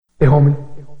Hey, homie,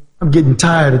 I'm getting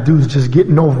tired of dudes just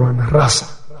getting over on the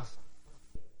raza.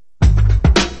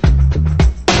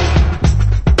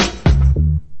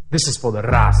 This is for the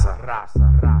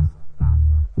raza.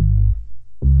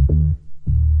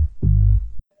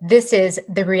 This is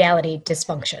the reality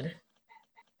dysfunction.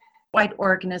 White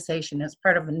organization as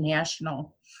part of a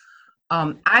national.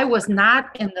 I was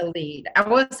not in the lead. I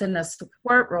was in a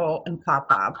support role in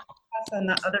Pop-Up. I was on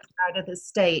the other side of the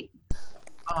state.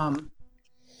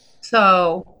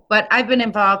 But I've been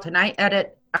involved, and I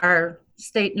edit our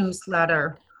state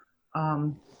newsletter,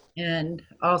 and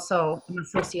also I'm a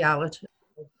sociologist.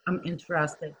 I'm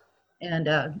interested, and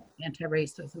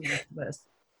anti-racism activist,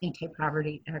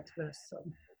 anti-poverty activist. So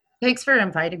thanks for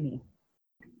inviting me.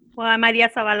 Well, I'm Maria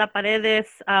Zavala Paredes.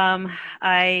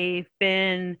 I've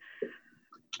been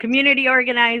community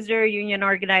organizer, union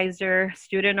organizer,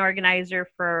 student organizer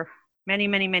for many,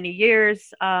 many, many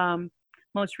years.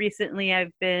 Most recently,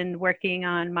 I've been working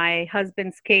on my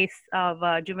husband's case of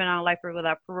juvenile lifer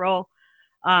without parole,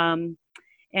 and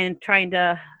trying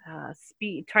to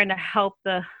help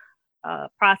the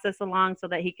process along so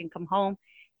that he can come home.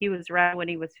 He was arrested when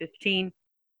he was 15,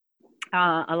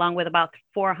 along with about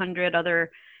 400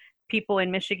 other people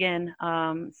in Michigan.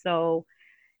 That's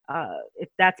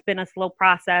been a slow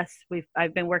process.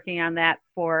 I've been working on that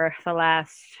for the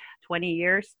last 20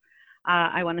 years.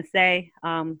 I want to say,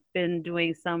 been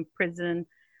doing some prisoner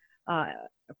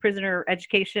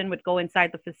education, would go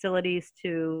inside the facilities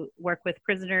to work with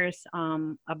prisoners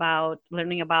about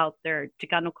learning about their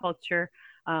Chicano culture.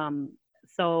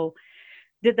 So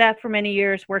did that for many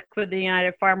years, worked with the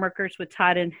United Farm Workers with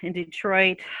Todd in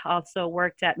Detroit, also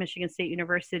worked at Michigan State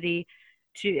University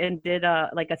and did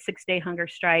a 6-day hunger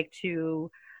strike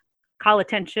to call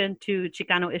attention to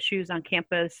Chicano issues on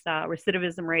campus,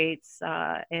 recidivism rates,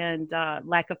 and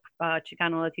lack of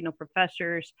Chicano Latino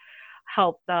professors,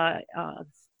 helped the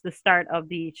start of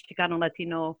the Chicano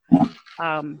Latino,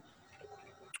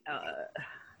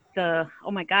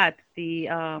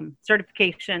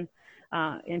 certification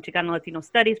in Chicano Latino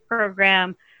Studies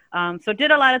program. So did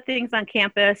a lot of things on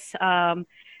campus. And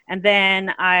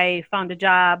then I found a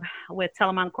job with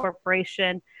Telemann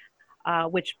Corporation,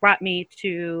 which brought me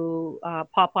to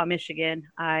Paw Paw, Michigan.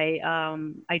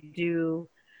 I do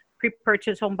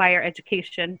pre-purchase home buyer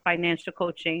education, financial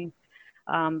coaching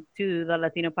to the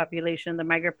Latino population, the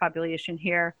migrant population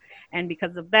here. And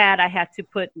because of that, I had to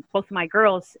put both my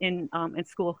girls in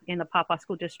school in the Paw Paw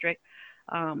School District,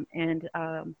 and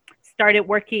started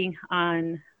working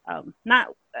on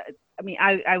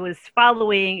I was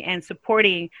following and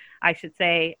supporting, I should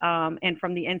say, and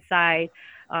from the inside,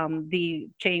 the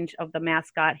change of the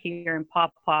mascot here in Paw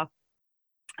Paw.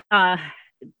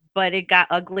 But it got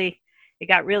ugly. It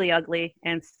got really ugly.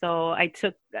 And so I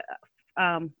took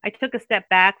a step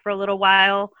back for a little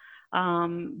while,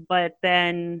 but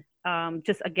then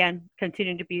just, again,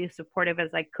 continued to be as supportive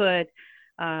as I could.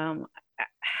 I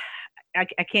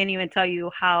can't even tell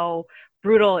you how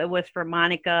brutal it was for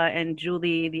Monica and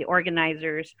Julie, the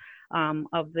organizers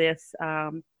of this,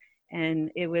 and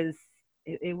it was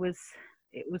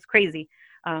crazy.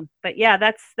 But yeah,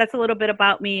 that's a little bit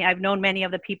about me. I've known many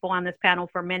of the people on this panel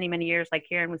for many, many years, like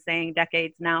Karen was saying,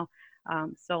 decades now.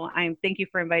 So thank you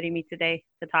for inviting me today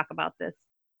to talk about this.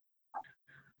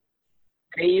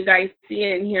 Can you guys see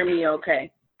and hear me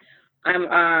okay?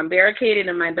 I'm barricaded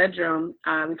in my bedroom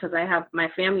because I have my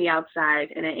family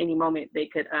outside, and at any moment they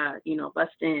could,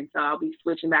 bust in. So I'll be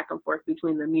switching back and forth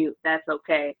between the mute. That's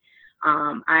okay.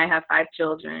 I have 5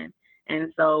 children,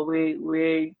 and so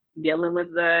we're dealing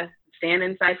with the staying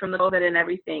inside from the COVID and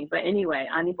everything. But anyway,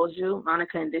 Ani Bonjour,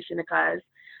 Monica and Dishinakas.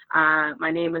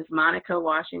 My name is Monica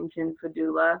Washington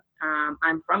Padula.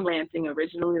 I'm from Lansing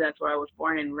originally. That's where I was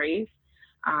born and raised.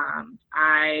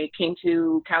 I came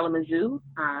to Kalamazoo,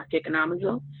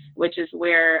 Kikanamazu, which is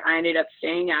where I ended up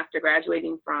staying after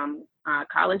graduating from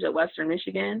college at Western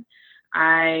Michigan.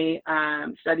 I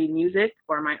studied music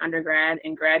for my undergrad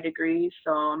and grad degrees,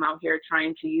 so I'm out here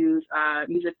trying to use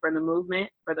music for the movement,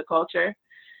 for the culture.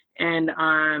 And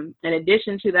in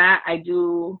addition to that, I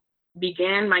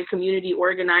began my community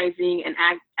organizing and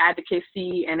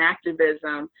advocacy and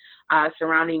activism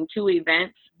surrounding 2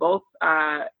 events, both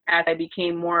as I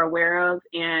became more aware of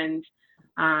and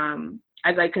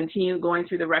as I continued going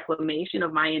through the reclamation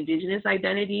of my Indigenous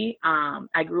identity.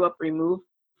 I grew up removed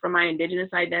from my Indigenous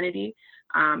identity.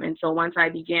 And so once I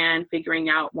began figuring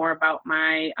out more about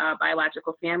my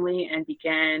biological family and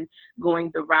began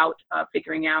going the route of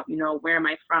figuring out, where am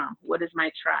I from? What is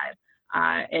my tribe?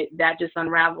 That just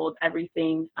unraveled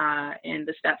everything, and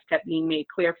the steps kept being made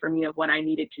clear for me of what I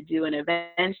needed to do. And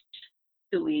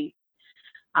eventually,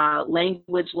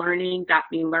 Language learning got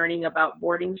me learning about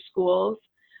boarding schools.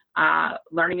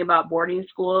 Learning about boarding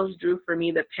schools drew for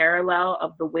me the parallel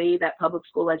of the way that public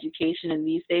school education in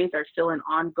these days are still an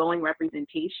ongoing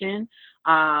representation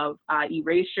of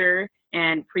erasure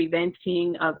and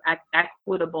preventing of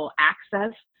equitable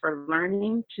access for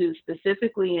learning to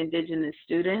specifically Indigenous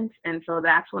students. And so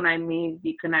that's when I made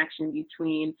the connection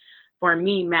between, for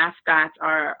me, mascots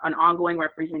are an ongoing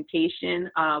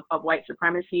representation of white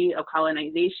supremacy, of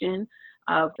colonization,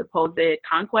 of supposed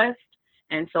conquest.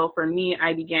 And so for me,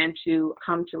 I began to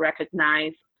come to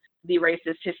recognize the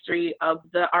racist history of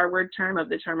the R-word term, of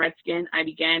the term redskin. I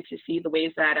began to see the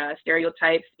ways that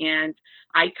stereotypes and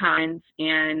icons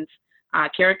and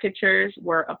caricatures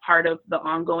were a part of the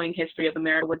ongoing history of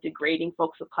America with degrading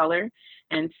folks of color.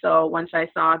 And so once I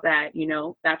saw that, you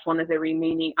know, that's one of the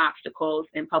remaining obstacles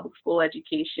in public school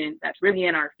education that's really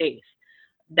in our face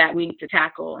that we need to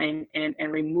tackle and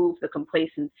remove the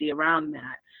complacency around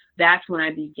that. That's when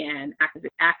I began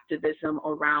activism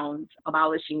around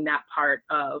abolishing that part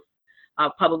of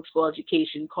public school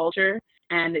education culture.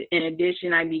 And in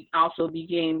addition, I also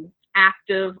became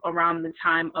active around the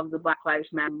time of the Black Lives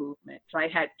Matter movement. So I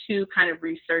had two kind of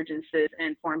resurgences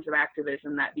and forms of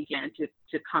activism that began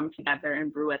to come together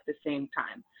and brew at the same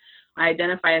time. I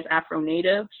identify as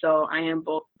Afro-Native, so I am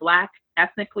both Black,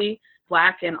 ethnically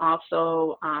Black, and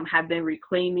also have been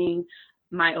reclaiming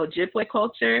my Ojibwe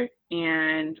culture,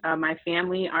 and my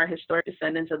family are historic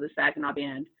descendants of the Saginaw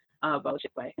Band of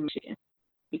Ojibwe in Michigan.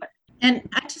 And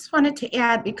I just wanted to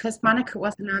add, because Monica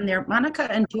wasn't on there,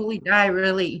 Monica and Julie Dye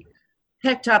really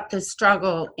picked up the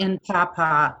struggle in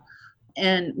Papa,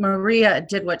 and Maria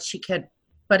did what she could,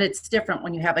 but it's different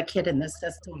when you have a kid in the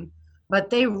system. But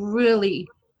they really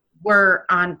were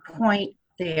on point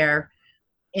there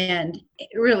and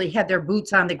really had their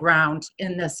boots on the ground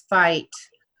in this fight.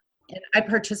 And I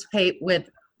participate with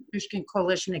Michigan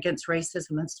Coalition Against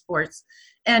Racism in Sports.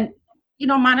 And, you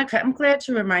know, Monica, I'm glad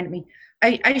you reminded me.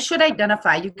 I should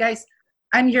identify, you guys,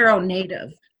 I'm Euro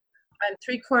Native. I'm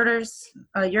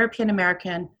 3/4 European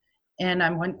American, and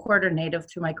I'm 1/4 Native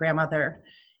through my grandmother.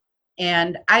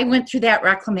 And I went through that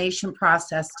reclamation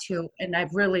process too, and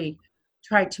I've really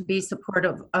tried to be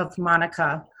supportive of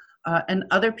Monica and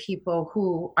other people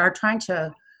who are trying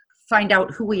to find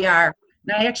out who we are.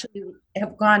 And I actually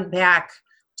have gone back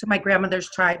to my grandmother's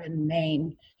tribe in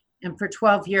Maine. And for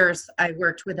 12 years, I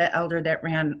worked with an elder that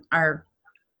ran our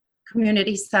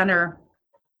community center,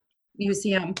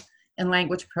 museum, and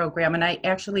language program. And I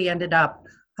actually ended up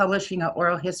publishing an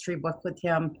oral history book with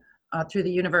him through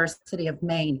the University of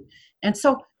Maine. And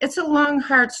so it's a long,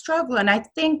 hard struggle. And I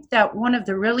think that one of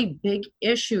the really big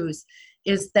issues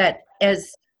is that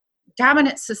as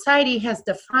dominant society has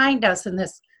defined us in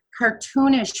this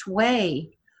cartoonish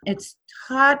way, it's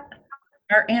taught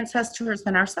our ancestors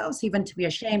and ourselves even to be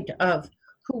ashamed of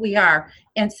who we are.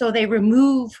 And so they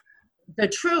remove the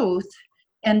truth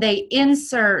and they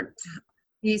insert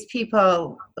these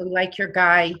people like your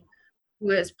guy who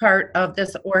is part of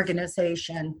this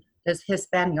organization, this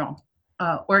Hispanio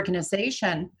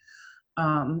organization,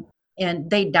 and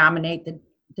they dominate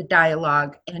the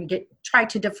dialogue and try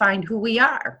to define who we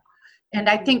are. And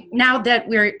I think now that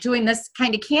we're doing this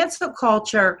kind of cancel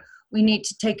culture, we need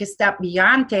to take a step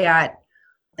beyond that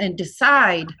and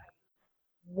decide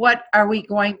what are we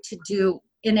going to do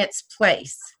in its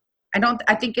place.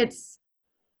 I think it's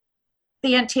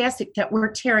fantastic that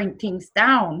we're tearing things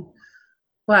down,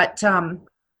 but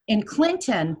in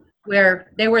Clinton,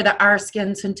 where they were the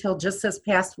R-skins until just this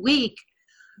past week,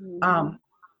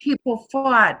 people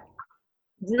fought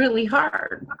really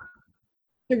hard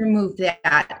to remove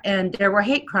that. And there were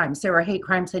hate crimes. There were hate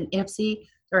crimes in IPSI.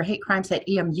 There were hate crimes at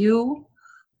EMU.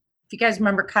 If you guys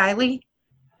remember Kylie,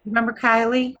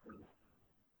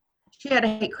 She had a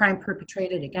hate crime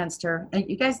perpetrated against her. And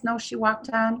you guys know she walked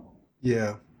on?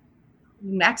 Yeah.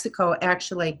 Mexico,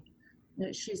 actually.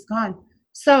 She's gone.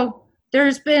 So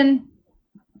there's been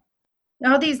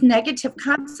all these negative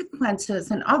consequences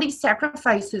and all these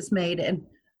sacrifices made. And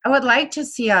I would like to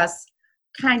see us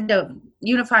kind of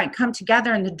unify and come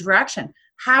together in the direction.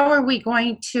 How are we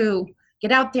going to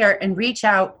get out there and reach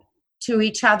out to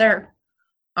each other,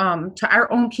 to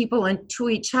our own people and to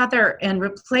each other, and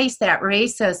replace that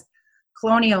racist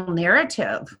colonial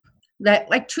narrative? That,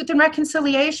 like, truth and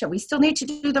reconciliation, we still need to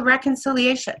do the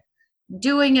reconciliation,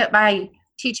 doing it by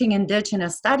teaching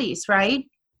Indigenous studies, right?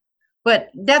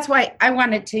 But that's why I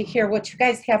wanted to hear what you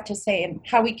guys have to say and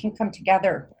how we can come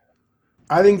together.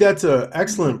 I think that's an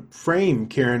excellent frame,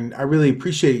 Karen. I really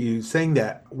appreciate you saying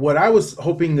that. What I was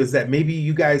hoping is that maybe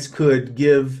you guys could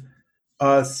give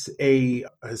us a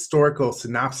historical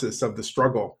synopsis of the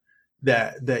struggle.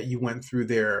 that you went through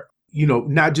there, you know,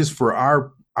 not just for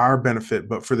our benefit,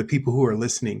 but for the people who are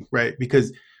listening, right?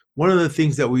 Because one of the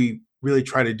things that we really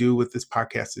try to do with this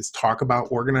podcast is talk about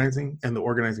organizing and the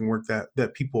organizing work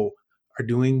that people are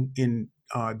doing in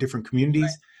different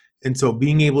communities. And so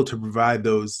being able to provide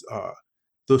those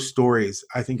stories,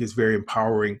 I think, is very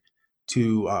empowering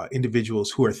to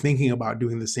individuals who are thinking about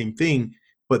doing the same thing,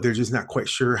 but they're just not quite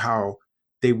sure how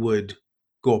they would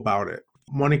go about it.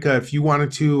 Monica, if you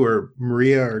wanted to, or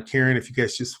Maria or Karen, if you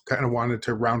guys just kind of wanted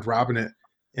to round robin it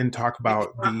and talk about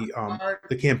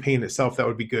the campaign itself, that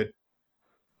would be good.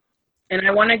 And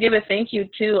I want to give a thank you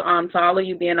too to all of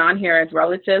you being on here as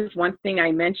relatives. One thing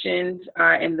I mentioned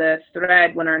in the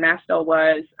thread when Ernesto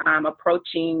was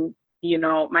approaching, you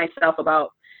know, myself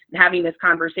about having this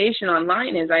conversation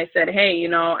online is I said, hey, you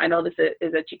know, I know this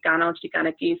is a Chicano,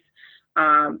 Chicanakis,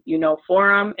 you know,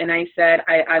 forum. And I said,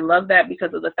 I love that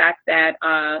because of the fact that,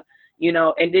 you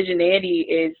know, indigeneity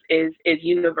is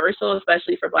universal,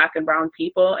 especially for Black and Brown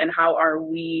people. And how are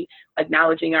we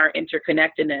acknowledging our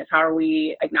interconnectedness? How are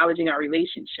we acknowledging our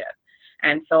relationship?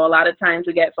 And so a lot of times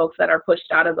we get folks that are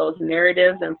pushed out of those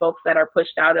narratives and folks that are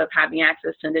pushed out of having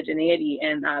access to indigeneity.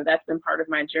 And that's been part of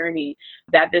my journey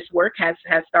that this work has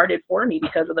started for me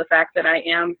because of the fact that I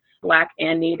am Black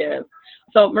and Native.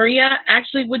 So Maria,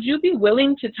 actually, would you be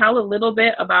willing to tell a little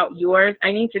bit about yours?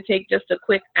 I need to take just a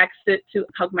quick exit to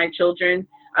hug my children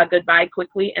goodbye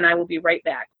quickly, and I will be right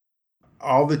back.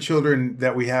 All the children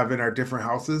that we have in our different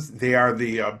houses, they are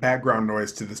the background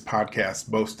noise to this podcast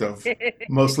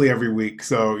mostly every week.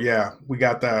 So yeah, we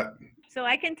got that. So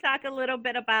I can talk a little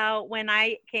bit about when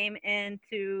I came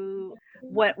into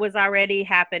what was already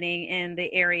happening in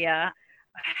the area.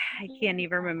 I can't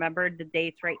even remember the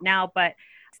dates right now, but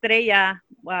Estrella,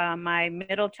 my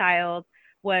middle child,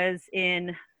 was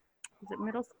in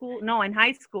middle school? No, in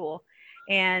high school.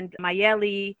 And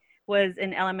Mayeli was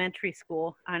in elementary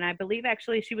school. And I believe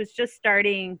actually she was just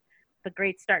starting the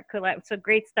Great Start Collab. So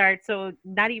Great Start, so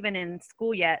not even in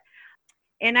school yet.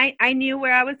 And I knew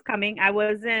where I was coming. I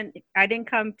didn't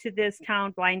come to this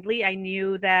town blindly. I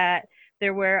knew that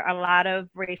there were a lot of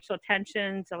racial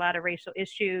tensions, a lot of racial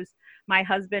issues. My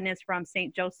husband is from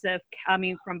St. Joseph,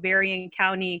 from Berrien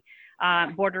County,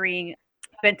 bordering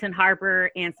Benton Harbor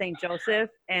and St. Joseph.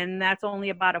 And that's only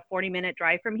about a 40-minute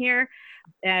drive from here.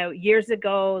 Years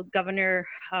ago, Governor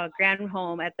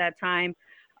Granholm at that time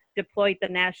deployed the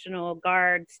National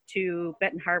Guards to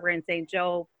Benton Harbor and St.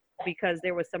 Joe because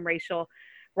there was some racial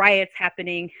riots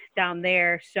happening down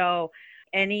there. So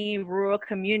any rural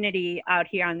community out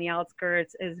here on the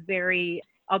outskirts is very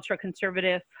ultra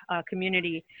conservative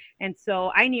community. And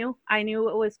so I knew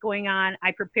what was going on.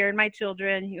 I prepared my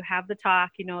children. You have the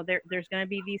talk, you know, there's going to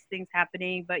be these things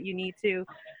happening, but we need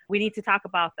to talk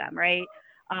about them. Right.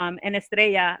 And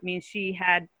Estrella, I mean, she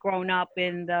had grown up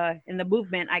in the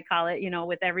movement, I call it, you know,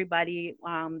 with everybody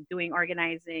doing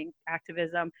organizing,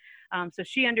 activism. So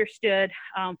she understood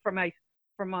from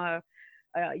a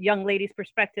young lady's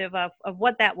perspective of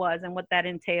what that was and what that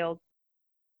entailed.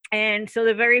 And so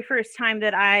the very first time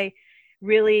that I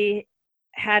really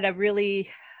had I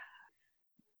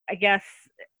guess,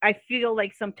 I feel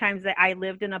like sometimes that I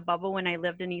lived in a bubble when I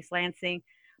lived in East Lansing,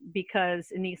 because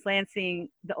in East Lansing,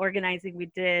 the organizing we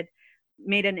did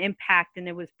made an impact, and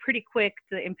it was pretty quick,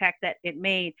 the impact that it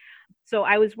made. So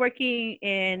I was working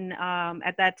in,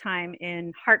 at that time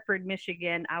in Hartford,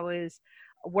 Michigan. I was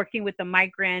working with the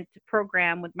migrant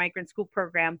school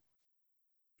program.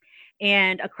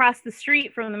 And across the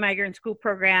street from the migrant school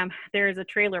program, there is a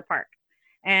trailer park.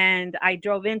 And I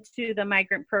drove into the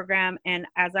migrant program. And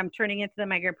as I'm turning into the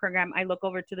migrant program, I look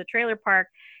over to the trailer park,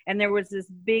 and there was this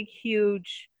big,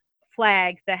 huge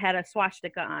flag that had a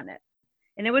swastika on it.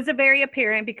 And it was a very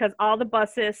apparent because all the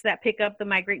buses that pick up the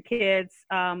migrant kids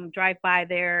drive by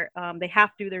there. They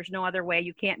have to, there's no other way.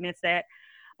 You can't miss it.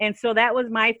 And so that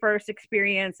was my first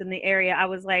experience in the area. I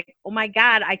was like, oh my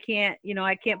God, I can't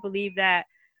believe that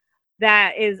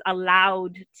is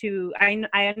allowed to.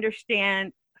 I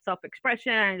understand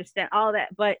self-expression, I understand all that,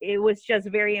 but it was just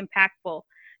very impactful.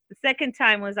 The second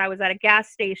time was I was at a gas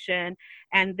station,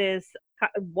 and this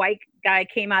white guy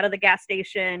came out of the gas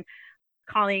station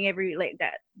calling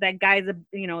that guy's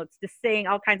it's just saying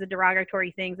all kinds of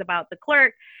derogatory things about the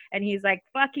clerk, and he's like,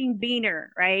 fucking beaner,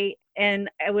 right? And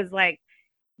it was like,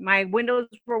 my windows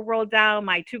were rolled down,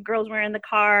 my two girls were in the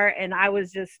car, and I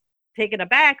was just taken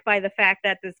aback by the fact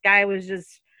that this guy was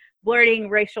just blurting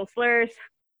racial slurs.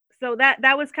 So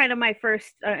that was kind of my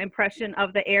first impression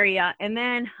of the area. And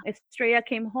then Estrella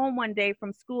came home one day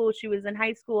from school. She was in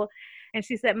high school, and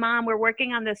she said, Mom, we're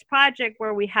working on this project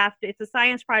where it's a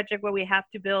science project where we have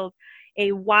to build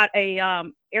a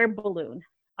air balloon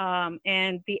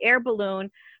and the air balloon,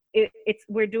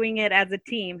 we're doing it as a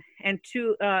team, and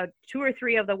two or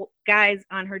three of the guys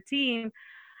on her team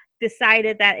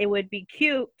decided that it would be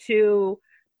cute to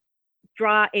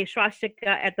draw a swastika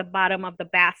at the bottom of the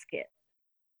basket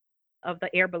of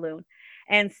the air balloon.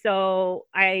 And so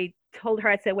I told her,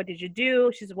 I said, what did you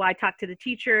do? She said, well, I talked to the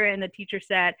teacher, and the teacher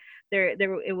said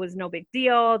it was no big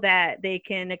deal, that they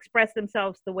can express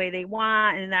themselves the way they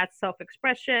want, and that's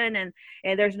self-expression, and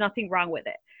there's nothing wrong with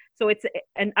it. So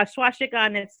a swastika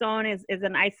on its own is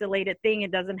an isolated thing.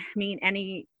 It doesn't mean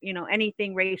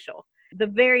anything racial. The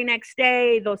very next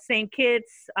day, those same kids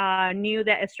knew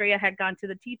that Estrella had gone to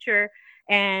the teacher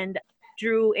and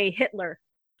drew a Hitler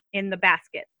in the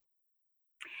basket.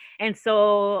 And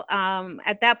so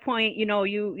at that point,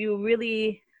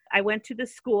 I went to the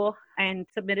school and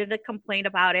submitted a complaint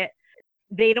about it.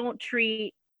 They don't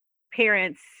treat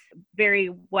parents very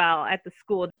well at the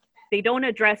school. They don't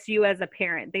address you as a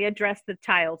parent. They address the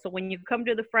child. So when you come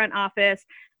to the front office,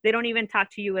 they don't even talk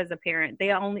to you as a parent.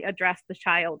 They only address the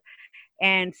child.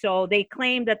 And so they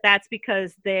claim that that's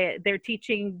because they're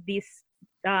teaching these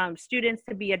students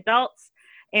to be adults.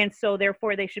 And so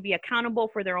therefore they should be accountable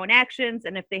for their own actions.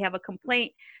 And if they have a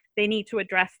complaint, they need to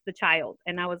address the child.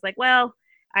 And I was like, well,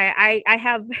 I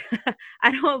have,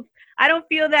 I don't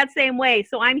feel that same way.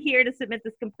 So I'm here to submit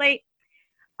this complaint.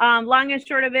 Long and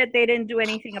short of it, they didn't do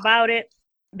anything about it.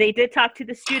 They did talk to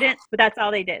the students, but that's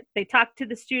all they did. They talked to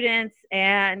the students,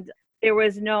 and there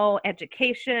was no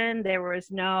education. There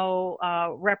was no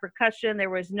repercussion. There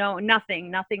was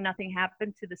nothing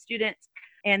happened to the students.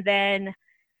 And then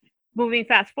moving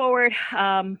fast forward,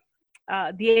 the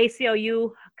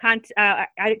ACLU,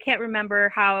 I can't remember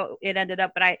how it ended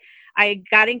up, but I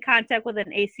got in contact with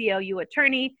an ACLU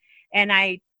attorney, and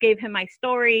I gave him my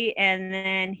story. And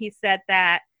then he said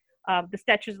that the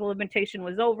statute of limitation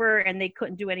was over and they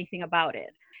couldn't do anything about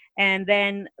it. And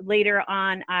then later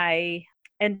on, I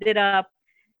ended up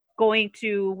going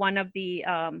to one of the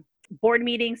board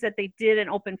meetings that they did, an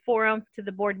open forum to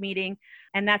the board meeting.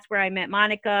 And that's where I met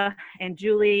Monica and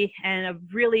Julie and a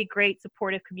really great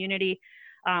supportive community,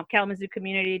 Kalamazoo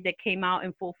community, that came out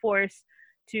in full force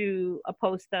to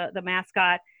oppose the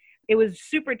mascot. It was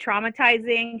super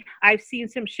traumatizing. I've seen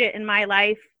some shit in my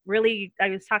life. Really, I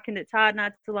was talking to Todd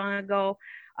not too long ago.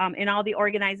 In all the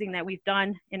organizing that we've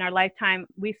done in our lifetime,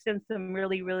 we've seen some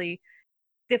really, really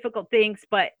difficult things.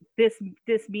 But this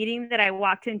meeting that I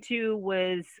walked into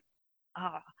was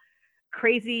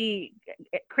crazy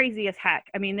as heck.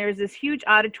 I mean, there's this huge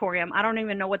auditorium. I don't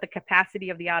even know what the capacity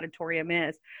of the auditorium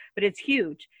is, but it's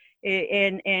huge.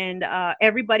 And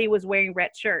everybody was wearing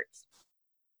red shirts.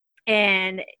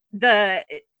 And the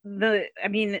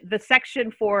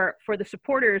section for the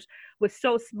supporters was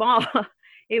so small.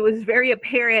 It was very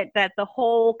apparent that the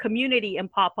whole community in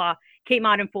Pawpaw came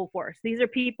out in full force. These are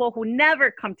people who never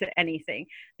come to anything.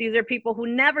 These are people who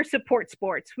never support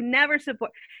sports,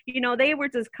 they were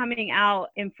just coming out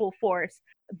in full force.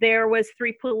 There was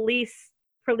 3 police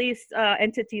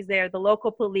entities there, the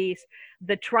local police,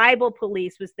 the tribal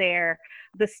police was there,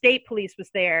 the state police was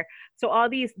there. So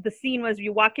the scene was,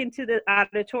 you walk into the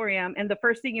auditorium and the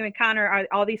first thing you encounter are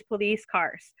all these police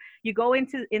cars. You go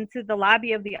into the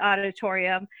lobby of the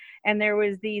auditorium, and there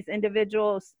was these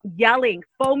individuals yelling,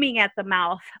 foaming at the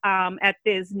mouth at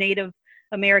this Native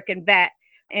American vet,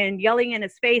 and yelling in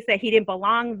his face that he didn't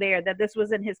belong there, that this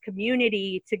wasn't his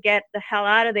community, to get the hell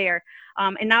out of there.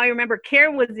 And now I remember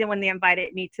Karen was in when they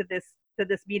invited me to this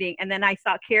meeting, and then I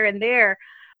saw Karen there.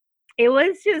 It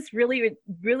was just really,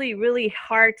 really, really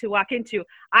hard to walk into.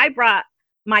 I brought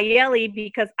Mayeli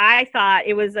because I thought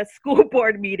it was a school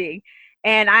board meeting.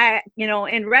 And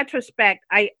in retrospect,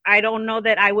 I don't know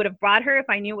that I would have brought her if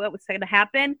I knew what was going to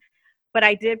happen. But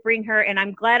I did bring her, and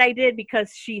I'm glad I did,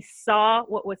 because she saw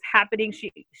what was happening.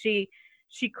 She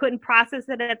couldn't process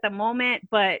it at the moment,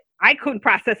 but I couldn't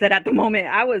process it at the moment.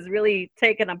 I was really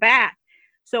taken aback.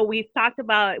 So we talked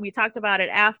about it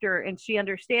after, and she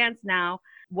understands now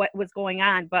what was going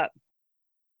on.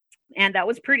 And that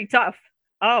was pretty tough.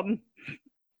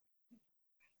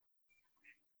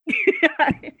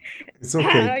 It's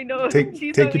okay. I know. Take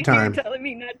your time. Telling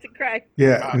me not to cry.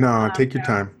 Yeah, no, take your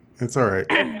time. It's all right.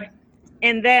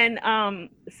 And then,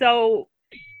 so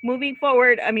moving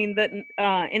forward, I mean,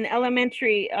 in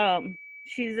elementary,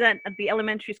 she's at the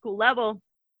elementary school level,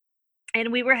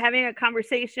 and we were having a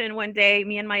conversation one day,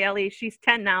 me and Mayeli. She's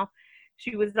 10 now.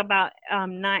 She was about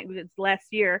 9, it was last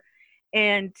year,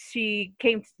 and we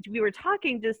were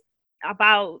talking just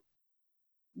about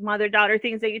mother-daughter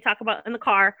things that you talk about in the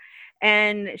car,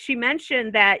 and she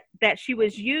mentioned that she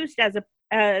was used as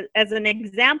an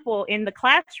example in the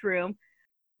classroom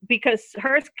because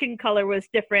her skin color was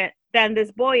different than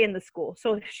this boy in the school.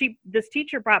 So this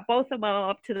teacher brought both of them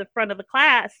up to the front of the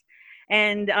class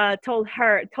and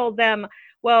told them,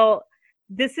 well,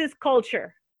 this is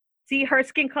culture. See, her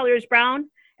skin color is brown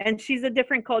and she's a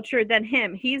different culture than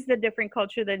him. He's the different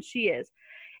culture than she is.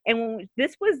 And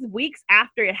this was weeks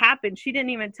after it happened. She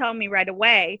didn't even tell me right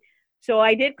away. So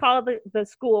I did call the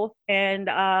school, and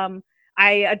I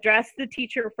addressed the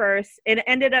teacher first. It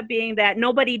ended up being that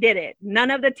nobody did it. None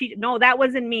of the teachers. No, that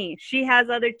wasn't me. She has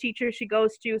other teachers she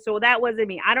goes to. So that wasn't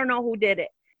me. I don't know who did it.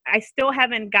 I still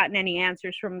haven't gotten any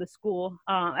answers from the school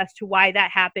as to why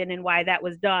that happened and why that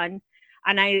was done.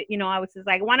 And I was just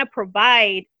like, I want to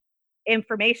provide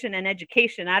information and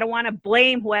education. I don't want to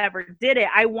blame whoever did it.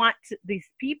 I want these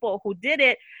people who did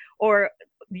it, or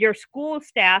your school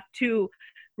staff, to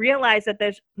realize that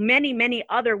there's many, many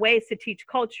other ways to teach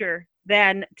culture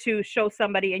than to show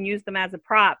somebody and use them as a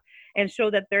prop and show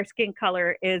that their skin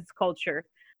color is culture.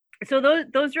 So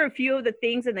those are a few of the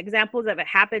things and examples that have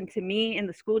happened to me in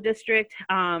the school district.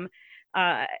 And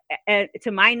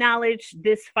to my knowledge,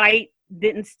 this fight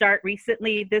didn't start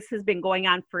recently. This has been going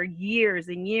on for years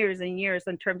and years and years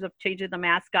in terms of changing the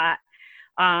mascot.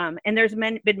 And there's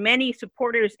been many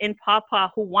supporters in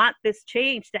Paw who want this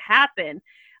change to happen.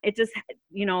 It just,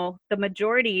 the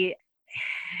majority,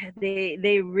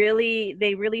 they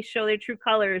really show their true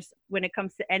colors when it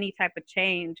comes to any type of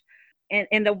change.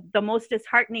 And the most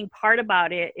disheartening part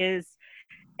about it is,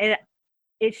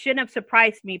 it shouldn't have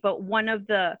surprised me, but one of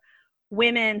the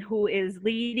women who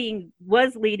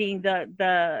was leading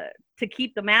the to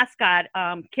keep the mascot,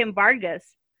 Kim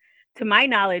Vargas, to my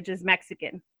knowledge, is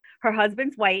Mexican. Her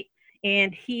husband's white,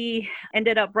 and he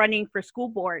ended up running for school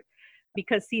board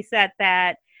because he said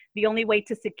that the only way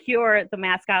to secure the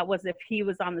mascot was if he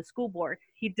was on the school board.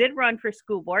 He did run for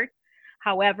school board.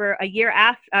 However, a year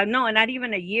after, not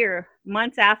even a year,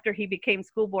 months after he became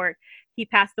school board, he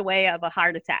passed away of a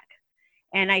heart attack.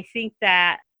 And I think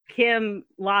that Kim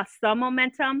lost some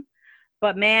momentum,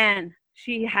 but man,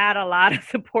 she had a lot of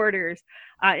supporters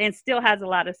and still has a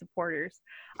lot of supporters.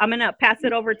 I'm going to pass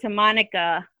it over to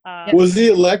Monica. Was he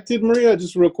elected, Maria?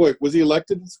 Just real quick. Was he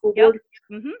elected to the school board?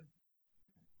 Yep.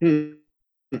 Mm-hmm.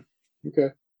 Okay.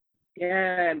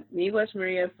 Yeah, me was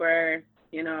Maria for,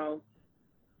 it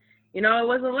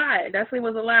was a lot. It definitely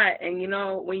was a lot. And,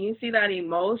 when you see that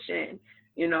emotion,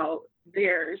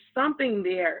 there's something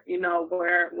there,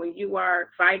 where when you are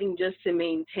fighting just to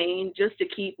maintain, just to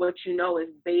keep what is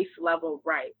base level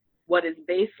right, what is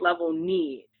base level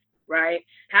needs, right?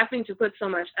 Having to put so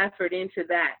much effort into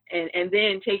that and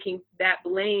then taking that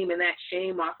blame and that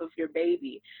shame off of your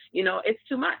baby, it's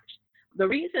too much. The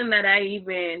reason that I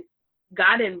even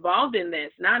got involved in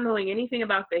this, not knowing anything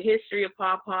about the history of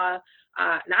Paw,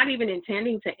 not even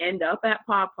intending to end up at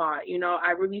Paw.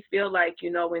 I really feel like,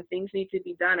 when things need to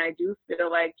be done, I do feel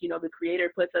like, the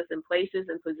Creator puts us in places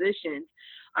and positions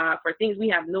for things we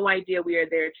have no idea we are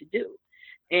there to do.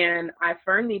 And I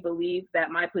firmly believe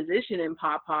that my position in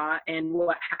Paw and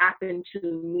what happened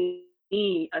to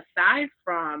me, aside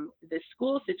from the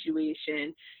school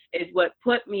situation, is what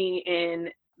put me in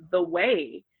the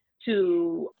way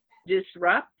to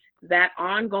disrupt that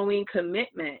ongoing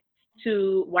commitment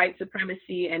to white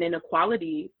supremacy and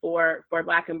inequality for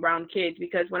Black and brown kids.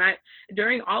 Because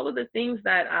during all of the things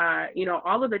that,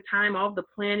 all of the time, all of the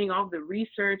planning, all of the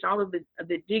research, all of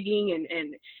the digging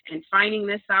and finding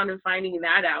this out and finding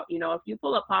that out, if you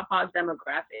pull up Paw's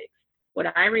demographics,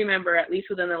 what I remember, at least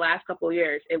within the last couple of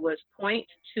years, it was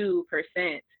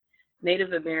 0.2%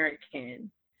 Native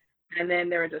American. And then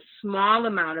there was a small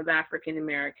amount of African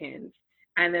Americans,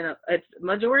 and then a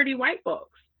majority white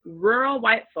folks, rural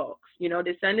white folks,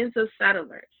 descendants of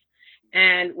settlers.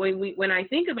 And when I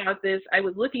think about this, I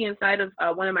was looking inside of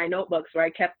one of my notebooks where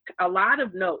I kept a lot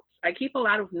of notes. I keep a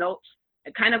lot of notes,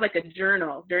 kind of like a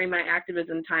journal during my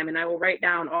activism time, and I will write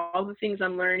down all the things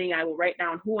I'm learning. I will write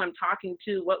down who I'm talking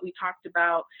to, what we talked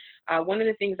about. One of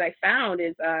the things I found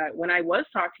is when I was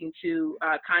talking to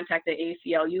contact the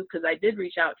ACLU, because I did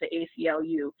reach out to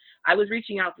ACLU, I was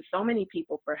reaching out to so many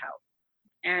people for help.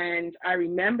 And I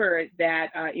remember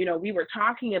that, we were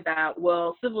talking about,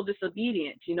 civil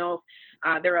disobedience.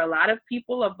 There are a lot of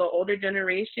people of the older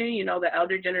generation, the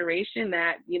elder generation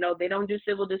that, they don't do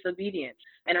civil disobedience.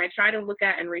 And I try to look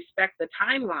at and respect the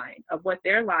timeline of what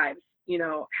their lives,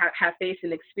 have faced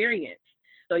and experienced.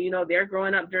 So, they're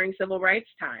growing up during civil rights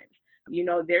times.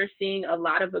 They're seeing a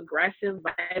lot of aggressive,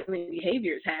 violent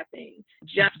behaviors happening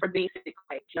just for basic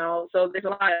rights, So there's a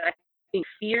lot of, I think,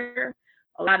 fear,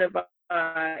 a lot of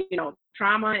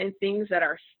trauma and things that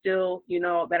are still,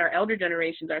 that our elder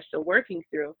generations are still working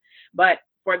through. But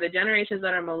for the generations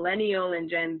that are millennial and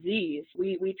Gen Zs,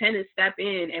 we tend to step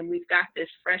in and we've got this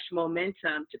fresh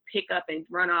momentum to pick up and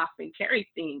run off and carry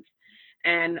things.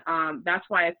 And that's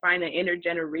why I find the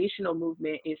intergenerational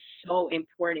movement is so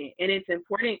important. And it's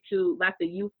important to let the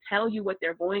youth tell you what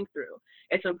they're going through.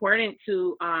 It's important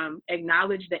to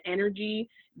acknowledge the energy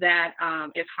that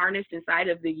is harnessed inside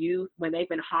of the youth when they've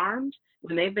been harmed,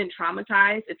 when they've been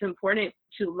traumatized. It's important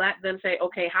to let them say,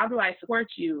 okay, how do I support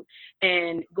you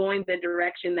in going the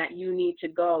direction that you need to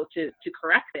go to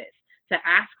correct this, to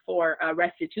ask for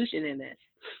restitution in this.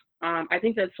 I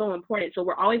think that's so important. So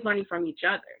we're always learning from each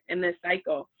other in this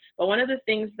cycle. But one of the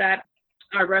things that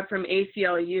I read from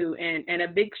ACLU, and a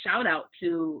big shout out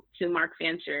to Mark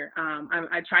Fancher.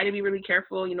 I try to be really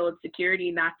careful, with security,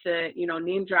 not to,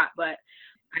 name drop, but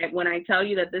when I tell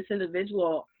you that this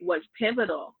individual was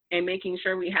pivotal in making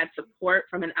sure we had support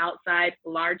from an outside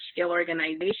large scale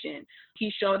organization,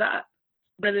 he showed up.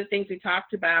 One of the things we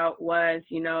talked about was,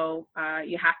 you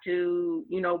have to,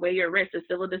 weigh your risk. The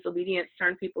civil disobedience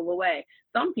turn people away.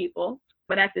 Some people,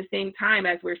 but at the same time,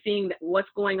 as we're seeing what's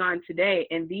going on today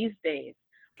in these days,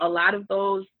 a lot of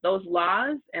those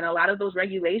laws and a lot of those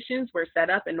regulations were set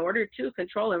up in order to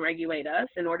control and regulate us,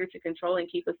 in order to control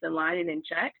and keep us in line and in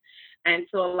check. And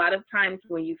so a lot of times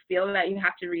when you feel that you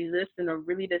have to resist in a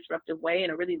really disruptive way,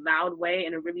 in a really loud way,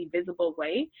 in a really visible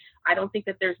way, I don't think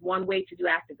that there's one way to do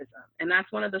activism. And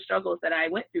that's one of the struggles that I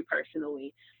went through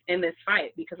personally in this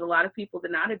fight, because a lot of people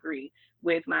did not agree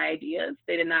with my ideas.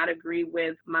 They did not agree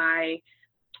with my,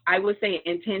 I would say,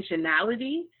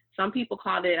 intentionality. Some people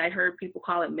I heard people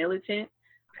call it militant.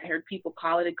 I heard people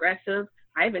call it aggressive.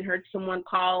 I even heard someone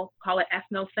call it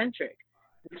ethnocentric,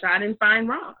 which I didn't find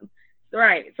wrong.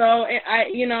 Right. So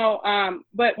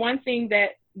but one thing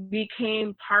that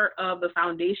became part of the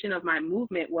foundation of my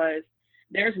movement was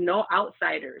there's no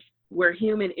outsiders where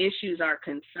human issues are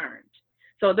concerned.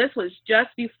 So this was just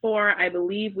before, I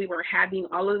believe, we were having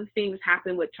all of the things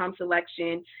happen with Trump's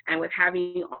election and with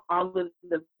having all of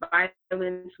the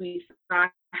violence we saw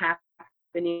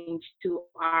happening to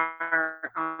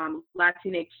our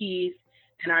Latinx keys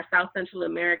and our South Central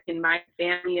American, my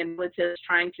family and relatives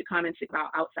trying to come and seek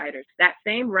out outsiders. That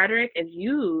same rhetoric is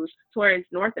used towards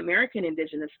North American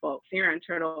indigenous folks here on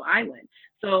Turtle Island.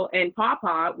 So in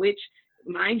Paw, which,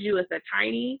 mind you, is a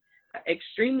tiny,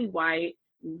 extremely white,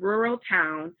 rural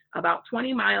town about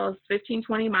 20 miles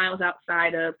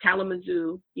outside of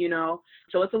Kalamazoo,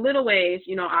 so it's a little ways,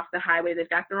 off the highway. They've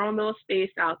got their own little space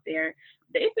out there.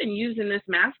 They've been using this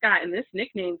mascot and this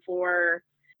nickname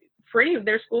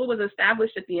their school was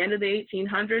established at the end of the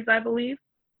 1800s, I believe.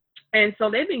 And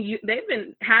so they've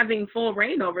been having full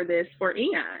reign over this for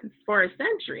eons, for a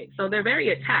century. So they're very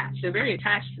attached to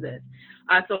this.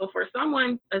 So for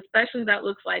someone, especially that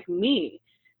looks like me,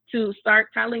 to start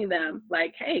telling them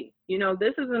like, hey,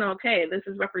 this isn't okay. This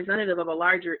is representative of a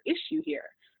larger issue here.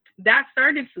 That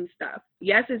started some stuff.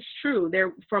 Yes, it's true.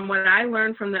 From what I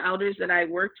learned from the elders that I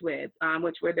worked with,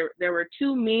 which were there were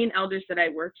two main elders that I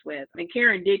worked with. And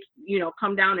Karen did,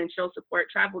 come down and show support,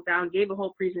 traveled down, gave a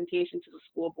whole presentation to the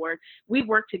school board. We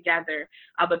worked together.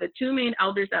 But the two main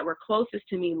elders that were closest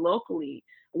to me locally,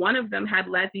 one of them had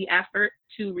led the effort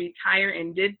to retire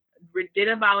and did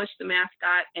abolish the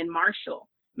mascot in Marshall,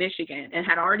 Michigan, and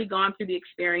had already gone through the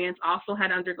experience, also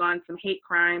had undergone some hate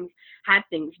crimes, had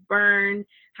things burned,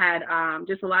 had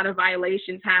just a lot of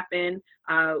violations happen,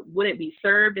 wouldn't be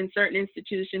served in certain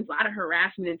institutions, a lot of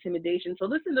harassment, intimidation. So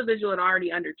this individual had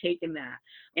already undertaken that.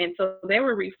 And so they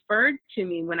were referred to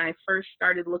me when I first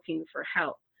started looking for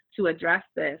help to address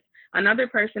this. Another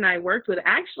person I worked with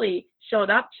actually showed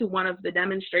up to one of the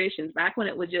demonstrations back when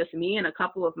it was just me and a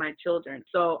couple of my children.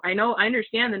 So I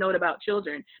understand the note about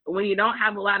children, but when you don't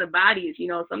have a lot of bodies,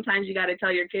 sometimes you got to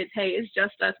tell your kids, hey, it's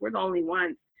just us. We're the only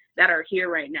ones that are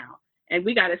here right now. And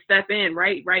we got to step in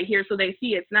right here so they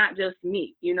see it's not just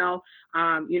me,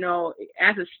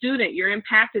 as a student, you're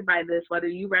impacted by this, whether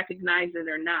you recognize it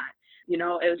or not.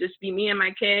 It would just be me and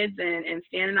my kids and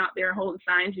standing out there holding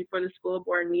signs before the school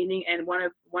board meeting. And one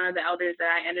of the elders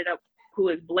that I ended up, who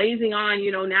is blazing on,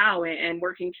 now and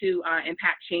working to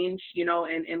impact change,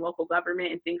 in local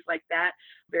government and things like that.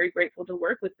 Very grateful to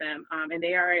work with them. And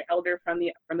they are an elder from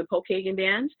the Pokagon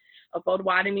band of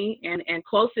Potawatomi and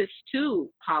closest to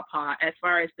Pawpaw as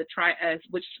far as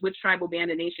which tribal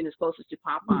band and nation is closest to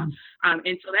Pawpaw.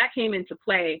 And so that came into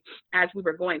play as we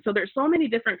were going. So there's so many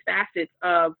different facets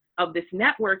of this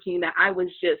networking that I was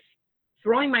just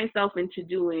throwing myself into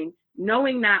doing,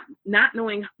 not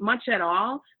knowing much at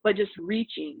all, but just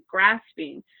reaching,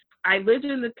 grasping. I lived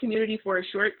in the community for a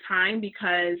short time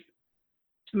because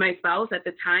My spouse at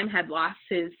the time had lost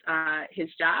his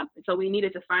job, so we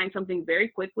needed to find something very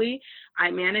quickly. I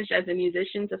managed as a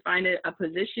musician to find a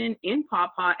position in Paw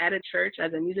Paw at a church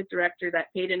as a music director that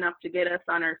paid enough to get us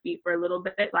on our feet for a little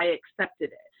bit. So I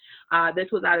accepted it.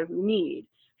 This was out of need.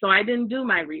 So I didn't do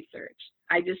my research.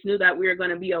 I just knew that we were going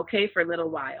to be okay for a little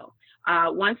while.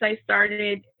 Once I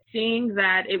started seeing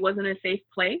that it wasn't a safe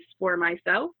place for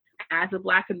myself, as a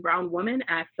Black and brown woman,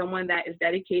 as someone that is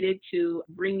dedicated to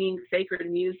bringing sacred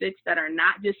musics that are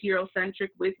not just Eurocentric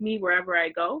with me wherever I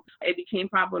go, it became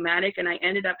problematic, and I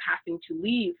ended up having to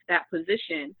leave that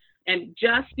position. And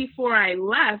just before I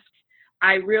left,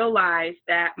 I realized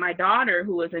that my daughter,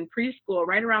 who was in preschool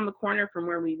right around the corner from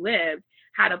where we lived,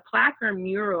 had a plaque or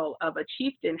mural of a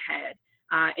chieftain head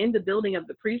in the building of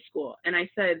the preschool. And I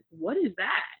said, what is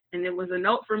that? And it was a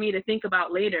note for me to think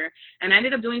about later. And I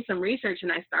ended up doing some research,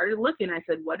 and I started looking. I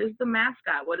said, what is the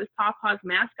mascot? What is Paw Paw's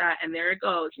mascot? And there it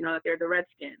goes, you know, that they're the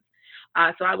Redskins.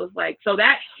 So I was like, so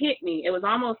that hit me. It was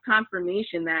almost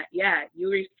confirmation that, yeah, you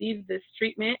received this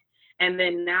treatment, and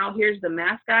then now here's the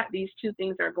mascot. These two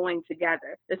things are going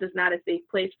together. This is not a safe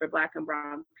place for Black and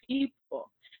brown people.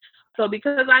 So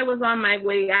because I was on my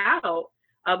way out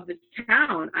of the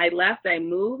town, I left, I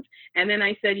moved, and then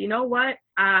I said, you know what,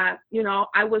 I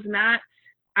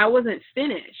wasn't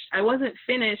finished. I wasn't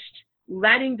finished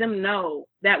letting them know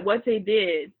that what they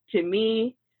did to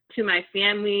me, to my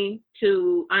family,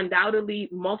 to undoubtedly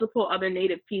multiple other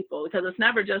Native people, because it's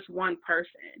never just one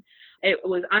person. It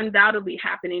was undoubtedly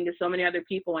happening to so many other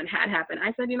people and had happened.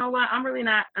 I said, you know what, I'm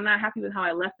not happy with how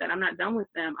I left that. I'm not done with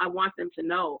them. I want them to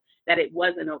know that it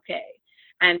wasn't okay.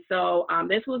 And so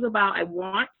this was about, I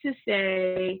want to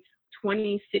say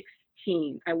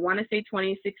 2016. I want to say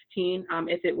 2016.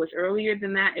 If it was earlier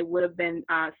than that, it would have been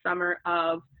summer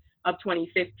of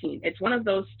 2015. It's one of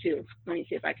those two. Let me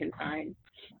see if I can find.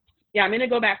 Yeah, I'm going to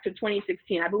go back to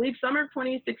 2016. I believe summer of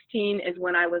 2016 is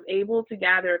when I was able to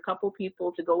gather a couple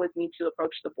people to go with me to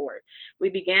approach the board. We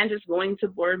began just going to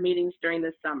board meetings during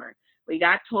the summer. We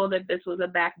got told that this was a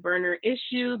back burner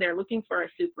issue. They're looking for a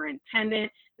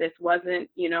superintendent. This wasn't,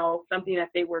 you know, something that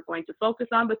they were going to focus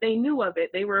on, but they knew of it.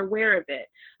 They were aware of it.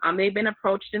 They've been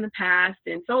approached in the past.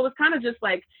 And so it was kind of just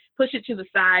like push it to the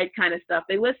side kind of stuff.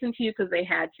 They listened to you because they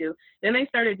had to. Then they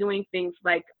started doing things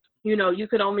like, you know, you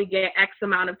could only get X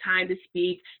amount of time to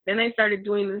speak. Then they started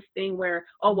doing this thing where,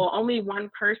 oh, well, only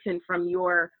one person from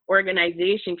your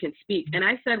organization can speak. And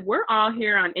I said, we're all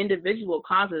here on individual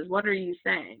causes. What are you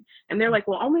saying? And they're like,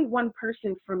 well, only one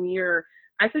person from your,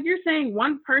 I said, you're saying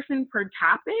one person per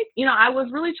topic? You know, I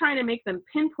was really trying to make them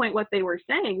pinpoint what they were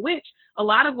saying, which a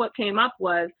lot of what came up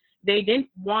was they didn't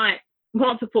want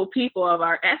multiple people of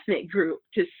our ethnic group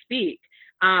to speak.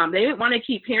 They didn't want to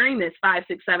keep hearing this 5,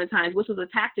 6, 7 times, which was a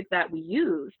tactic that we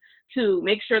used to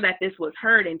make sure that this was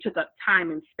heard and took up time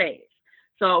and space.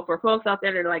 So for folks out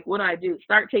there that are like, what do I do?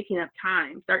 Start taking up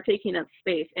time, start taking up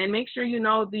space, and make sure you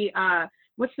know the,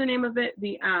 what's the name of it?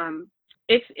 The,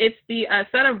 it's the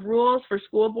set of rules for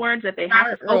school boards that they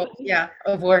have to follow. Yeah,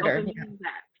 of order. Yeah.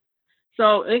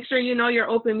 So make sure you know your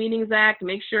Open Meetings Act.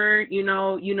 Make sure you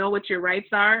know what your rights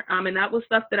are. And that was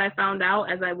stuff that I found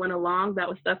out as I went along. That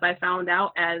was stuff I found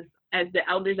out as the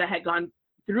elders that had gone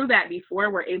through that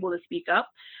before were able to speak up.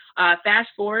 Fast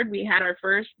forward, we had our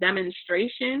first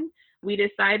demonstration. We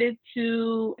decided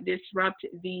to disrupt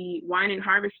the Wine and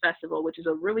Harvest Festival, which is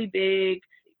a really big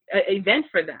event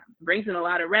for them. It brings in a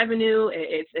lot of revenue.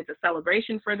 It's a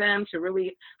celebration for them to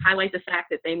really highlight the fact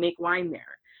that they make wine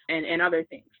there and other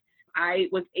things. I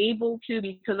was able to,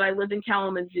 because I lived in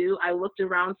Kalamazoo, I looked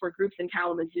around for groups in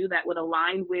Kalamazoo that would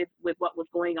align with what was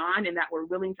going on and that were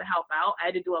willing to help out. I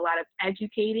had to do a lot of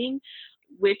educating,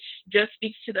 which just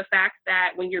speaks to the fact that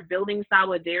when you're building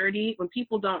solidarity, when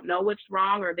people don't know what's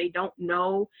wrong or they don't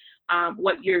know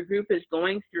what your group is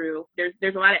going through,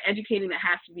 there's a lot of educating that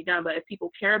has to be done. But if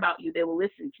people care about you, they will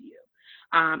listen to you.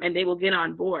 And they will get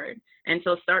on board. And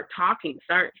so start talking,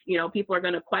 people are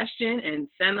going to question and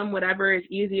send them whatever is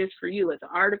easiest for you. It's an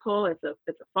article, it's a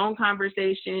phone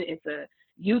conversation, it's a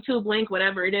YouTube link,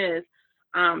 whatever it is.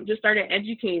 Just started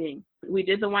educating. We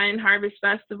did the Wine and Harvest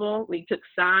Festival. We took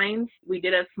signs. We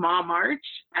did a small march.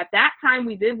 At that time,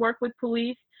 we did work with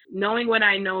police. Knowing what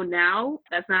I know now,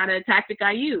 that's not a tactic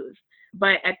I use.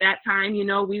 But at that time,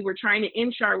 we were trying to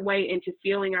inch our way into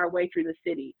feeling our way through the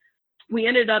city. We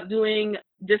ended up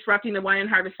disrupting the Wine and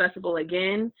Harvest Festival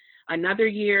again, another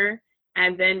year.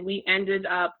 And then we ended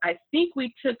up, I think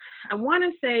we took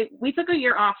a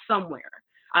year off somewhere,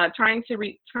 trying to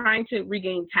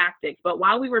regain tactics. But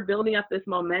while we were building up this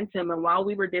momentum and while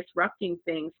we were disrupting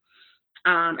things,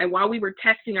 and while we were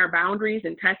testing our boundaries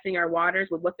and testing our waters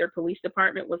with what their police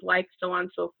department was like, so on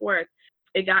and so forth,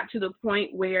 it got to the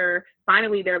point where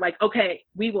finally they're like, okay,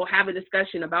 we will have a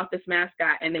discussion about this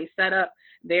mascot. And they set up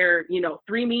their,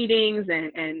 3 meetings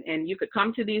and you could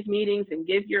come to these meetings and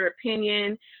give your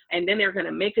opinion. And then they're going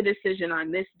to make a decision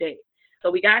on this date.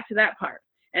 So we got to that part.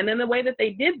 And then the way that they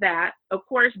did that, of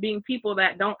course, being people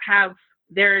that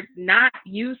they're not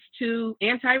used to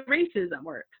anti-racism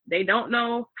work. They don't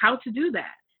know how to do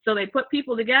that. So they put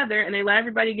people together and they let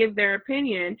everybody give their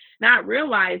opinion, not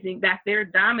realizing that their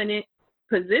dominant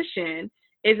position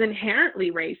is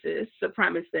inherently racist,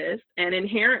 supremacist, and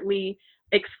inherently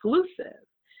exclusive.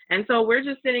 And so we're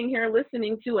just sitting here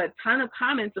listening to a ton of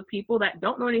comments of people that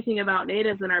don't know anything about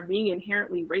natives and are being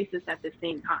inherently racist at the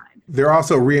same time. They're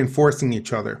also reinforcing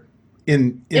each other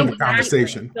in the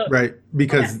conversation, so, right?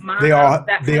 Because they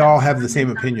all have the same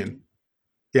opinion.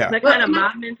 Yeah. The kind of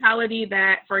mob mentality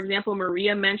that, for example,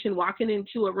 Maria mentioned, walking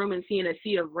into a room and seeing a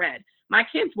sea of red. My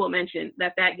kids will mention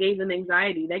that gave them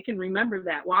anxiety. They can remember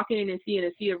that. Walking in and seeing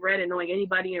a sea of red and knowing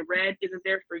anybody in red isn't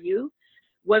there for you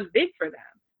was big for them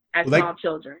as small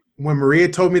children. When Maria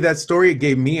told me that story, it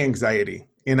gave me anxiety.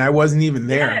 And I wasn't even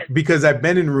there because I've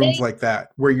been in rooms like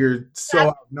that where you're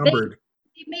so outnumbered.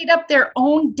 They made up their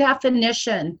own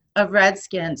definition of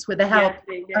Redskins with the help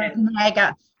of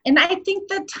MAGA. And I think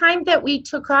the time that we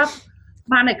took off,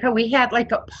 Monica, we had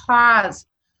like a pause.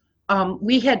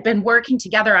 We had been working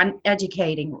together on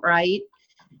educating, right?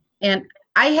 And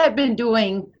I had been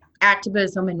doing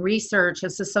activism and research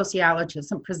as a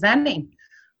sociologist and presenting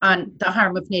on the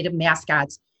harm of Native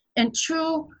mascots. And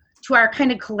true to our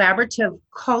kind of collaborative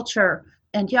culture,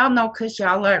 and y'all know because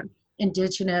y'all are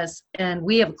Indigenous and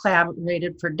we have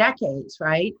collaborated for decades,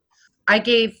 right? I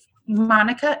gave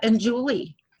Monica and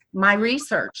Julie my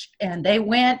research, and they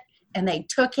went and they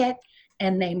took it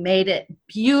and they made it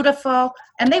beautiful,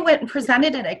 and they went and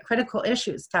presented it at Critical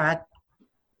Issues, Todd.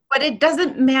 But it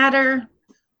doesn't matter,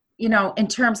 in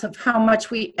terms of how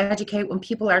much we educate when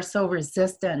people are so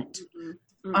resistant.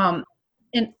 Mm-hmm.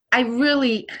 And I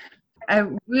really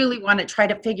want to try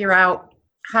to figure out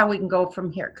how we can go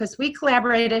from here, because we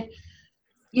collaborated.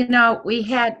 We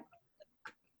had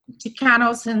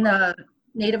Chicanos in the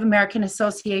Native American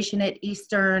Association at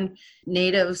Eastern,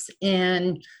 Natives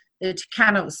in the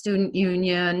Chicano Student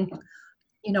Union,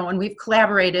 and we've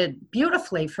collaborated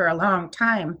beautifully for a long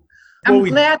time. I'm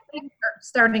glad things are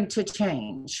starting to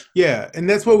change. Yeah, and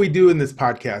that's what we do in this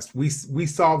podcast. We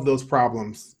solve those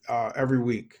problems every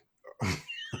week.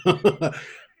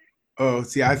 Oh,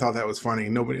 see, I thought that was funny.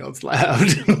 Nobody else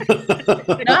laughed.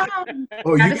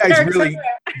 Oh,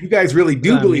 you guys really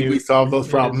do believe we solve those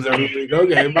problems every week.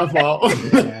 Okay, my fault.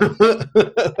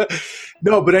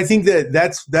 No, but I think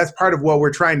that's part of what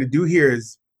we're trying to do here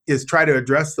is try to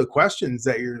address the questions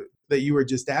that you were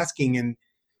just asking.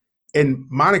 And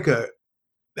Monica,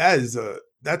 that's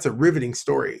a riveting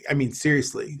story. I mean,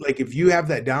 seriously, like if you have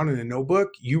that down in a notebook,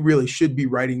 you really should be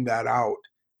writing that out.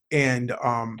 And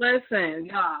listen,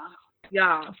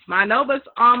 y'all, my notebook's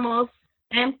almost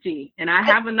empty, and I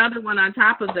have another one on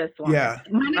top of this one. Yeah,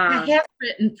 Monica has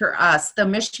written for us the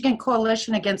Michigan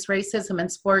Coalition Against Racism in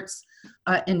Sports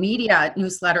and Media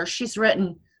newsletter. She's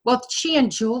written, she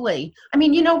and Julie. I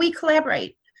mean, we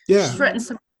collaborate. Yeah, she's written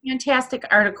some fantastic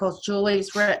articles.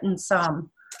 Julie's written some,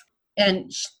 and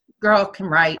girl can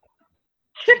write.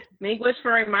 Minglish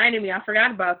for reminding me. I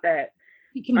forgot about that.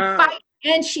 She can fight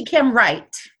and she can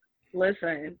write.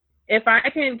 Listen. If I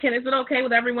can, is it okay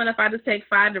with everyone if I just take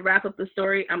 5 to wrap up the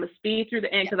story? I'm going to speed through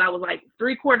the end because I was like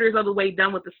 3/4 of the way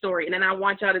done with the story. And then I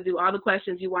want y'all to do all the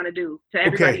questions you want to do to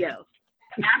everybody else.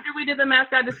 After we did the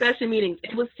mascot discussion meetings,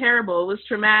 it was terrible. It was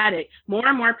traumatic. More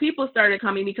and more people started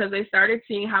coming because they started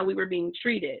seeing how we were being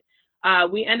treated.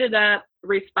 We ended up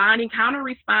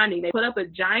counter-responding. They put up a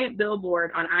giant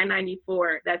billboard on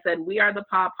I-94 that said, "We are the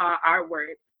pawpaw, our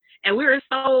word." And we were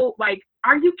so like,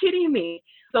 are you kidding me?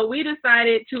 So we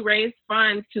decided to raise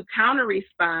funds to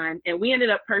counter-respond, and we ended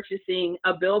up purchasing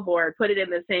a billboard, put it in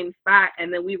the same spot,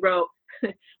 and then we wrote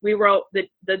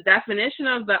the definition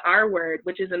of the R word,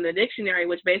 which is in the dictionary,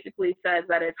 which basically says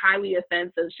that it's highly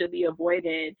offensive, should be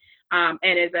avoided, and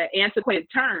is an antiquated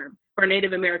term for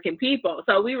Native American people.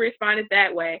 So we responded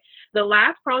that way. The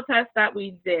last protest that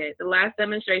we did, the last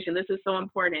demonstration, this is so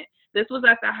important. This was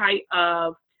at the height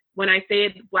of, when I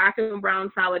say Black and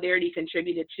Brown solidarity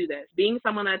contributed to this. Being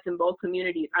someone that's in both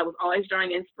communities, I was always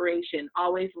drawing inspiration,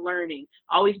 always learning,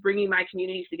 always bringing my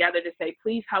communities together to say,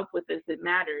 please help with this, it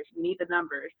matters, we need the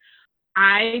numbers.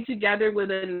 I, together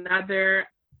with another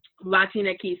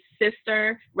Latinx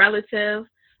sister, relative,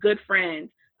 good friend,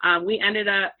 we ended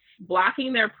up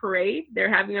blocking their parade.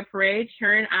 They're having a parade.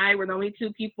 Her and I were the only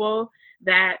 2 people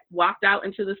that walked out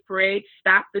into this parade,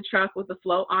 stopped the truck with a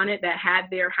float on it that had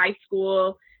their high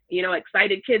school,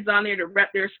 excited kids on there to rep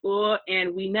their school.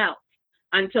 And we knelt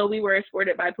until we were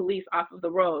escorted by police off of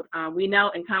the road. We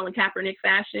knelt in Colin Kaepernick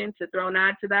fashion to throw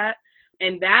nod to that.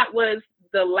 And that was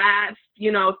the last,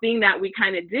 thing that we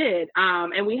kind of did.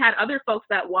 And we had other folks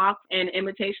that walked in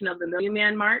imitation of the Million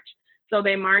Man March. So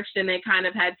they marched and they kind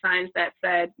of had signs that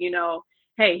said,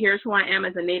 hey, here's who I am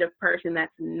as a Native person.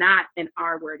 That's not an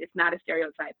R word. It's not a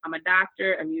stereotype. I'm a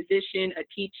doctor, a musician, a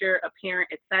teacher, a parent,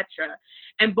 etc.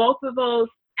 And both of those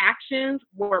actions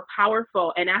were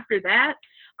powerful. And after that,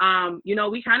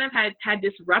 we kind of had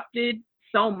disrupted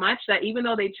so much that even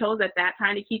though they chose at that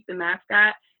time to keep the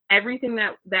mascot, everything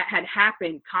that had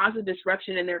happened caused a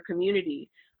disruption in their community.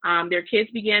 Their kids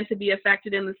began to be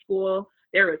affected in the school.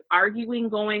 There was arguing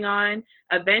going on.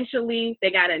 Eventually,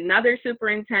 they got another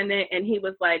superintendent, and he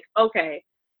was like, okay,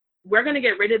 we're going to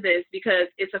get rid of this because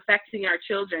it's affecting our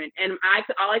children. And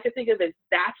all I could think of is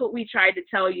that's what we tried to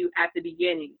tell you at the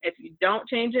beginning. If you don't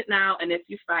change it now and if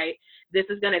you fight, this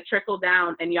is going to trickle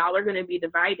down and y'all are going to be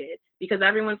divided because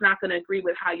everyone's not going to agree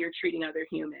with how you're treating other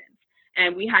humans.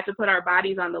 And we had to put our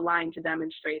bodies on the line to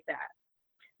demonstrate that.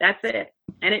 That's it.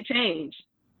 And it changed.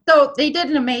 So they did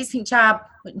an amazing job.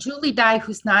 Julie Dye,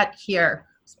 who's not here,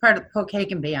 who's part of the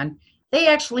Pokagon band, they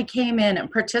actually came in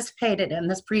and participated in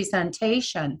this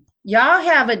presentation. Y'all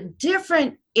have a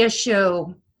different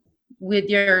issue with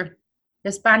your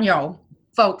Espanol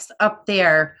folks up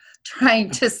there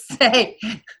trying to say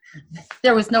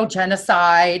there was no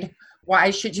genocide.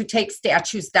 Why should you take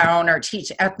statues down or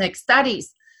teach ethnic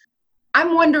studies?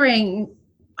 I'm wondering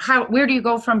where do you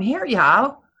go from here,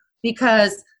 y'all?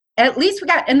 Because at least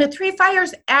and the Three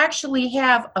Fires actually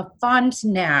have a fund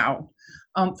now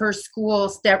for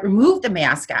schools that remove the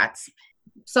mascots.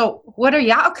 So what are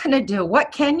y'all gonna do?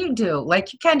 What can you do?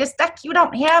 Like, you kind of stuck, you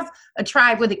don't have a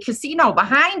tribe with a casino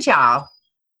behind y'all.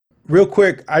 Real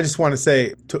quick, I just want to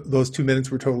say those 2 minutes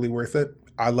were totally worth it.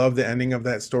 I love the ending of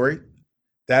that story.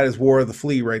 That is War of the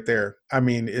Flea right there. I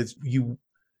mean, you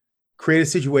create a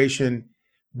situation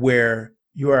where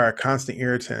you are a constant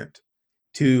irritant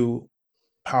to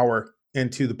power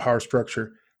and to the power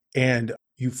structure, and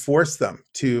you force them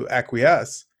to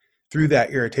acquiesce through that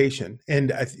irritation.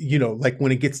 And, like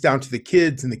when it gets down to the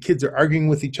kids and the kids are arguing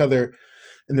with each other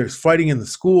and there's fighting in the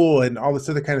school and all this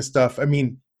other kind of stuff. I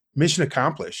mean, mission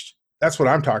accomplished. That's what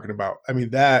I'm talking about. I mean,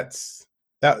 that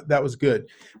was good.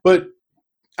 But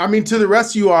I mean, to the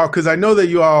rest of you all, because I know that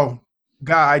you all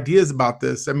got ideas about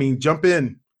this. I mean, jump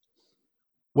in.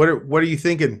 What are you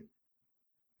thinking?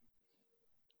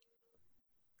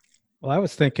 Well, I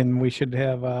was thinking we should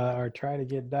have or try to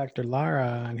get Dr.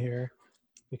 Lara on here,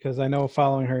 because I know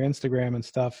following her Instagram and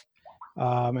stuff,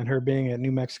 and her being at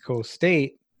New Mexico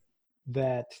State,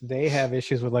 that they have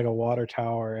issues with like a water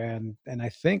tower, and I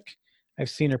think I've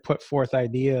seen her put forth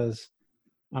ideas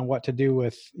on what to do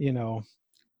with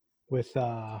with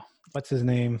what's his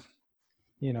name,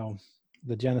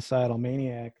 the genocidal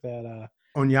maniac that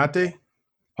Oñate?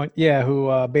 Yeah,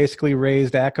 who basically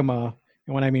raised Acoma.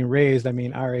 And when I mean raised, I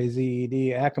mean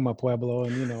RAZED, Acoma Pueblo,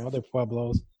 and other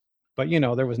pueblos. But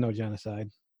there was no genocide.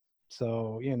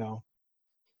 So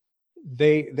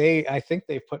they I think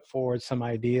they put forward some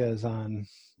ideas on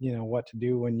what to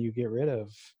do when you get rid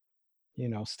of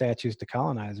statues to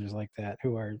colonizers like that,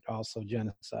 who are also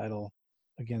genocidal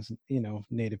against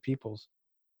native peoples.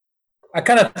 I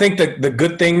kind of think that the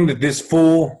good thing that this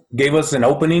fool gave us an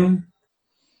opening,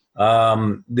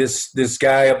 this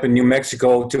guy up in New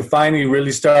Mexico, to finally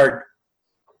really start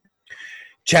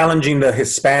challenging the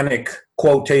Hispanic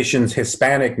quotations,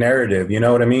 Hispanic narrative. You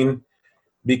know what I mean?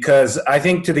 Because I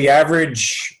think to the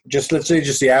average, let's say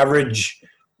the average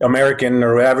American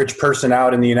or average person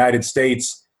out in the United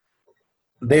States,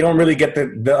 they don't really get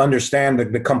to understand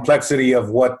the complexity of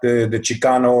what the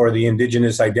Chicano or the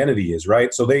indigenous identity is,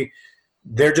 right? So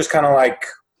they're just kind of like,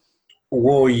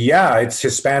 well, yeah, it's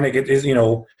Hispanic. It is,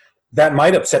 that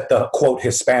might upset the quote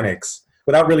Hispanics,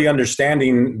 without really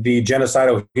understanding the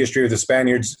genocidal history of the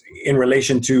Spaniards in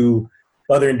relation to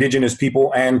other indigenous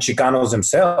people and Chicanos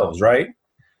themselves, right?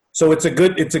 So it's a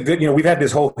good, we've had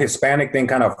this whole Hispanic thing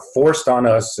kind of forced on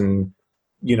us and,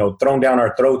 thrown down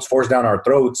our throats, forced down our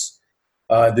throats.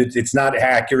 It's not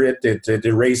accurate. It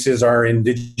erases our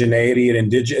indigeneity.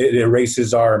 It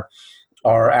erases our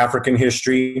African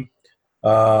history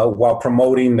while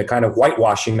promoting the kind of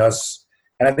whitewashing us.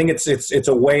 And I think it's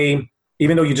a way,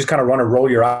 even though you just kind of want to roll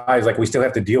your eyes, like we still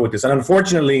have to deal with this. And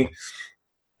unfortunately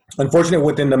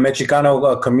within the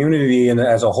Mexicano community and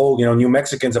as a whole, New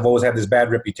Mexicans have always had this bad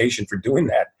reputation for doing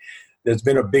that. There's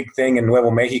been a big thing in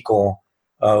Nuevo Mexico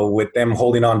with them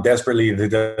holding on desperately to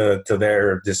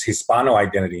their this Hispano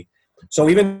identity. So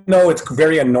even though it's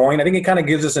very annoying, I think it kind of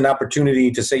gives us an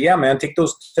opportunity to say, yeah, man, take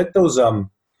those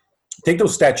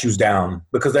statues down,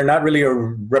 because they're not really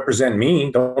represent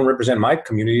me, don't represent my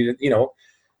community. You know,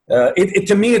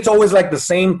 to me, it's always like the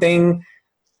same thing.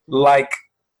 Like,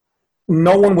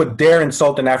 no one would dare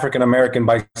insult an African American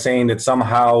by saying that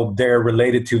somehow they're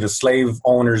related to the slave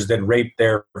owners that raped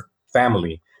their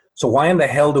family. So why in the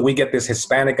hell do we get this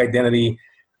Hispanic identity,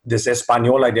 this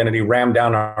Espanol identity rammed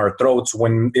down our throats,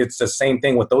 when it's the same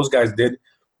thing what those guys did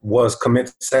was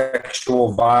commit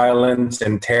sexual violence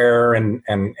and terror and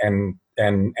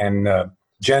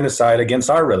genocide against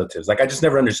our relatives? Like, I just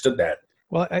never understood that.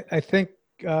 Well, I think,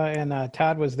 and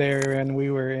Todd was there, and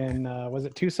we were in, was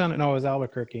it Tucson? No, it was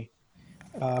Albuquerque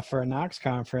for a Knox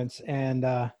conference.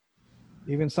 And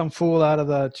even some fool out of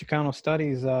the Chicano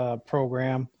Studies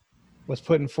program was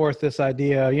putting forth this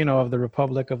idea, you know, of the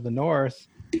Republic of the North,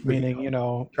 meaning, you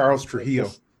know, Charles Trujillo.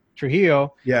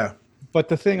 Trujillo. Yeah. But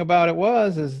the thing about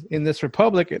it is in this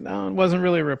republic, it wasn't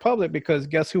really a republic, because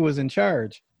guess who was in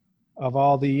charge of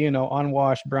all the, you know,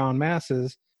 unwashed brown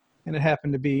masses? And it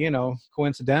happened to be, you know,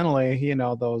 coincidentally, you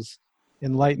know, those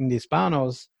enlightened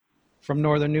Hispanos from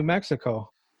northern New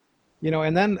Mexico. You know,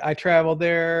 and then I traveled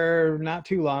there not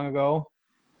too long ago,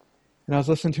 and I was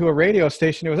listening to a radio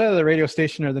station. It was either the radio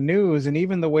station or the news, and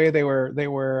even the way they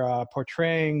were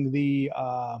portraying the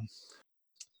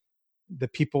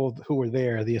people who were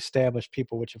there, the established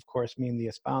people, which of course mean the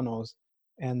Hispanos,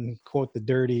 and quote the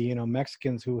dirty, you know,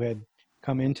 Mexicans who had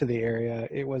come into the area.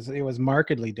 It was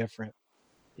markedly different,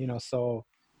 you know. So,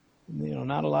 you know,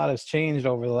 not a lot has changed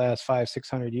over the last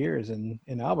 500-600 years in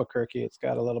Albuquerque. It's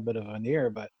got a little bit of a veneer,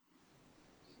 but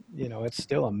you know, it's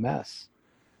still a mess.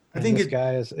 I think this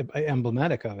guy is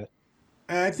emblematic of it.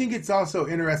 And I think it's also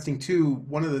interesting too.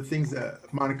 One of the things that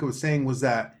Monica was saying was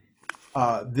that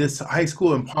this high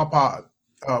school in Pawpaw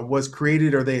was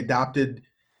created, or they adopted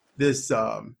this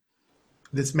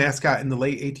this mascot in the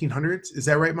late 1800s. Is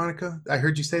that right, Monica? I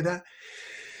heard you say that.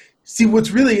 See,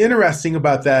 what's really interesting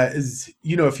about that is,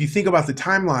 you know, if you think about the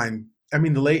timeline, I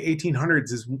mean, the late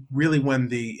 1800s is really when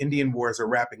the Indian Wars are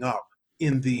wrapping up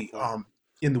in the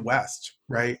West,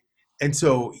 right? And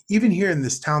so even here in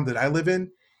this town that I live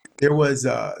in, there was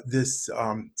this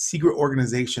secret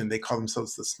organization. They call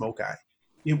themselves the Smoke Eye.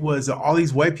 It was all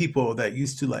these white people that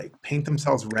used to like paint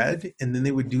themselves red, and then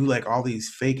they would do like all these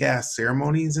fake ass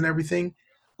ceremonies and everything.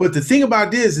 But the thing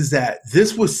about it is that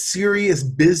this was serious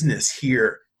business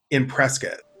here in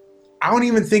Prescott. I don't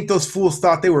even think those fools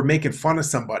thought they were making fun of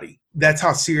somebody. That's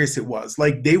how serious it was.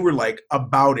 Like, they were like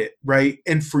about it, right?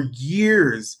 And for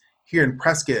years here in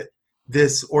Prescott,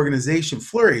 this organization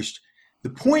flourished.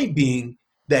 The point being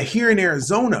that here in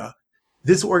Arizona,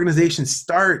 this organization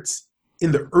starts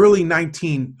in the early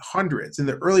 1900s, in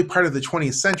the early part of the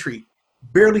 20th century,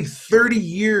 barely 30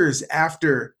 years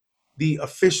after the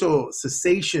official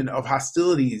cessation of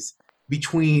hostilities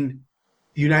between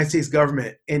the United States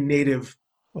government and Native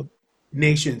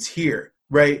nations here,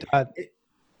 right?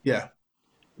 Yeah.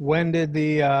 When did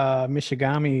the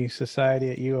Michigami Society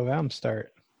at U of M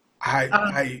start?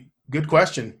 Good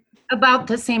question. About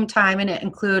the same time, and it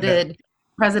included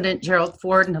President Gerald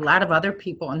Ford and a lot of other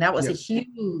people, and that was a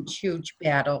huge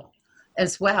battle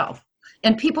as well.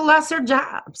 And people lost their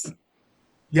jobs.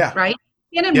 Yeah. Right?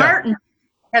 Shannon Martin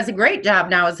has a great job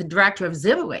now as the director of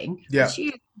Zibbowing. Yeah.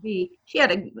 She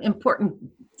had an important,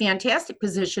 fantastic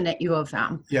position at U of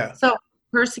M. Yeah. So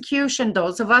persecution,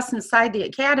 those of us inside the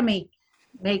academy,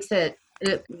 makes it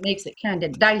kind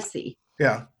of dicey.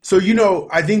 Yeah. So, you know,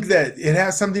 I think that it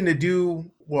has something to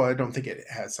do, well, I don't think it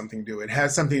has something to do. It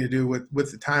has something to do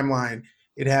with the timeline.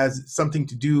 It has something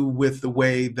to do with the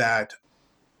way that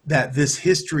this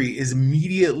history is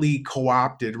immediately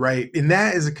co-opted, right? And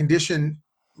that is a condition,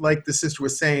 like the sister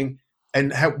was saying,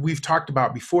 and we've talked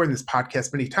about before in this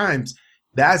podcast many times,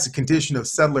 that's a condition of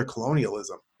settler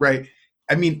colonialism, right?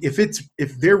 I mean,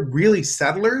 if they're really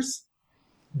settlers,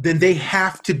 then they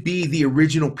have to be the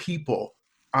original people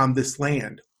on this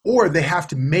land, or they have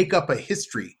to make up a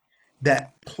history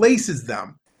that places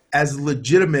them as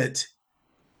legitimate,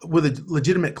 with a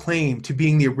legitimate claim to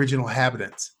being the original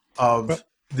inhabitants of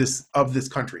this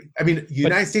country. I mean, the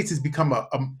United States has become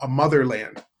a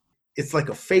motherland. It's like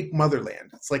a fake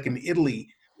motherland. It's like in Italy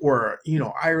or, you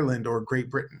know, Ireland or Great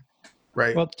Britain,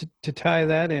 right? Well, to tie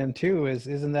that in too,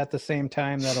 isn't that the same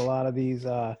time that a lot of these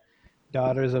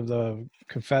daughters of the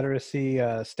Confederacy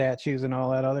statues and all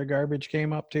that other garbage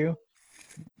came up too?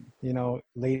 You know,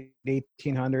 late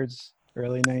 1800s,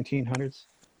 early 1900s.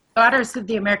 Daughters of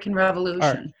the American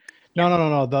Revolution.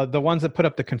 No. The ones that put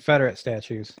up the Confederate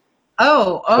statues.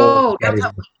 Oh, that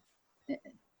that's is-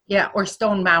 yeah, or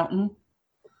Stone Mountain,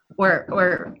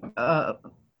 or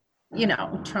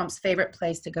Trump's favorite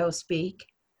place to go speak.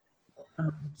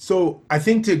 So I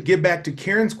think to get back to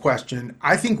Karen's question,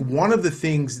 I think one of the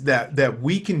things that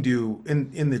we can do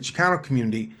in the Chicano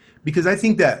community, because I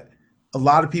think that a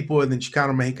lot of people in the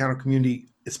Chicano Mexicano community,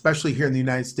 especially here in the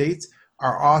United States,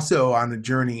 are also on a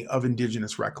journey of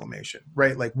indigenous reclamation,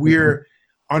 right? Like we're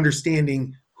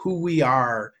understanding who we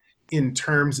are in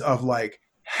terms of like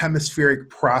hemispheric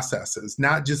processes,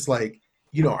 not just like,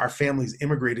 our families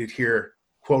immigrated here,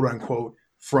 quote unquote,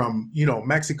 from,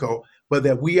 Mexico, but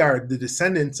that we are the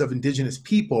descendants of indigenous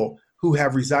people who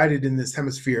have resided in this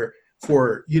hemisphere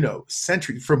for,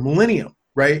 centuries, for millennium,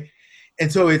 right? And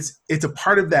so it's a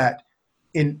part of that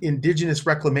in indigenous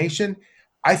reclamation.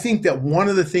 I think that one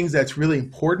of the things that's really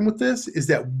important with this is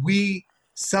that we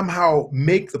somehow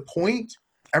make the point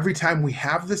every time we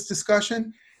have this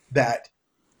discussion that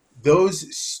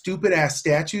those stupid ass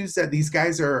statues that these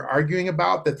guys are arguing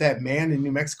about, that man in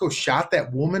New Mexico shot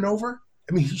that woman over.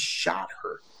 I mean, he shot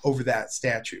her over that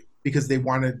statue because they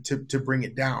wanted to bring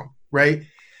it down, right?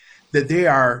 That they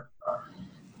are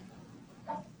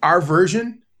our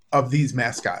version of these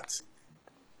mascots.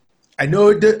 I know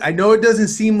it doesn't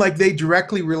seem like they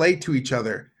directly relate to each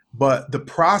other, but the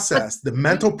process, the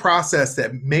mental process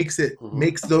that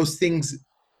makes those things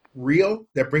real,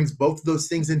 that brings both of those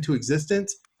things into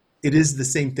existence, it is the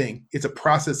same thing. It's a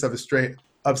process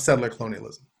of settler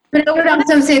colonialism. But I would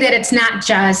also say that it's not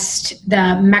just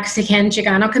the Mexican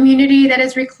Chicano community that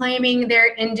is reclaiming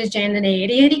their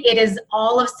indigeneity. It is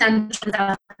all of Central and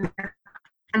South America.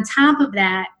 On top of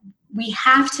that, we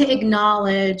have to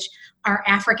acknowledge our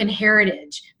African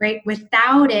heritage, right?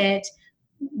 Without it,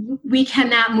 we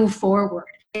cannot move forward.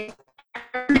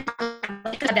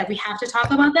 That we have to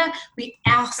talk about that. We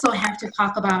also have to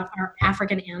talk about our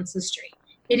African ancestry.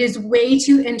 It is way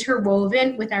too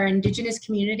interwoven with our indigenous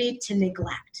community to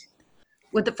neglect.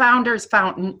 With the Founders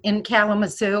Fountain in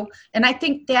Kalamazoo. And I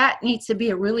think that needs to be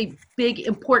a really big,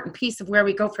 important piece of where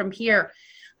we go from here,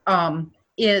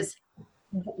 is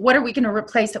what are we going to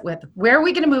replace it with? Where are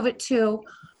we going to move it to?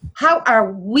 How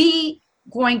are we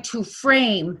going to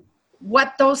frame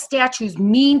what those statues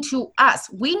mean to us?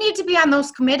 We need to be on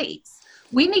those committees.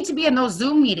 We need to be in those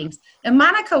Zoom meetings. And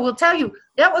Monica will tell you,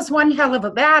 that was one hell of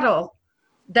a battle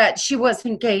that she was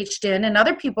engaged in, and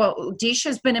other people.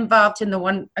 Disha's been involved in the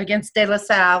one against De La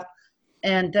Salle,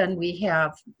 and then we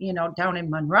have, down in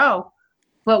Monroe.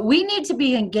 But we need to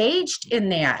be engaged in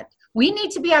that. We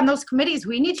need to be on those committees.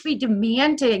 We need to be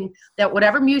demanding that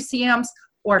whatever museums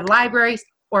or libraries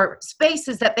or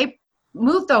spaces that they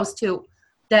move those to,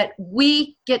 that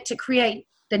we get to create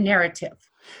the narrative.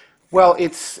 Well,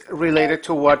 it's related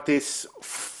to what this,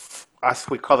 as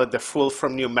we call it, the fool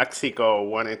from New Mexico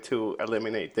wanted to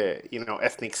eliminate the,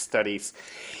 ethnic studies.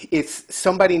 It's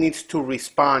somebody needs to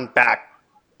respond back,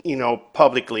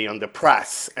 publicly on the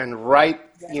press and write,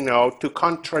 to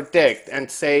contradict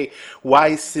and say, why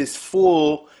is this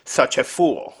fool such a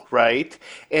fool, right?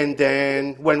 And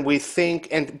then when we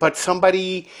think, but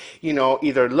somebody,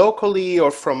 either locally or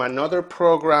from another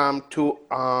program to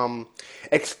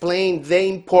explain the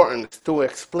importance, to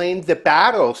explain the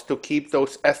battles to keep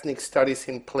those ethnic studies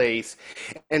in place.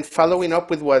 And following up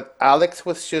with what Alex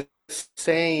was just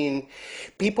saying,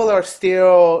 people are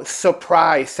still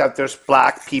surprised that there's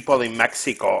black people in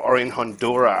Mexico or in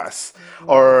Honduras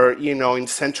or, in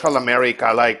Central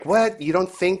America. Like, what? You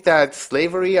don't think that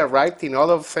slavery arrived in all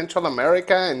of Central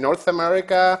America and North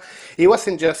America? It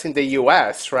wasn't just in the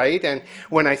US, right? And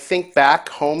when I think back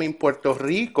home in Puerto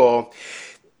Rico,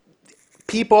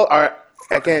 people are,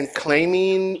 again,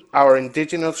 claiming our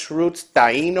indigenous roots,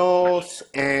 Taínos,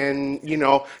 and,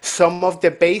 some of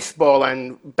the baseball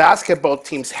and basketball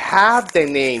teams have the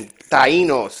name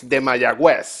Taínos de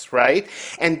Mayagüez, right?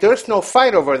 And there's no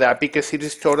fight over that because it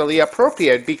is totally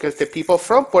appropriate because the people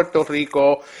from Puerto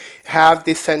Rico have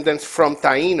descendants from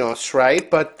Taínos, right?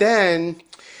 But then,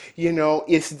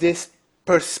 is this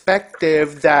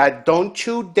perspective that don't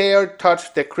you dare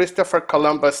touch the Christopher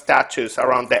Columbus statues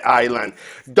around the island.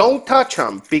 Don't touch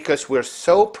them because we're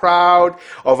so proud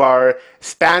of our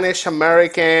Spanish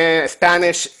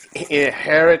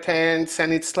inheritance.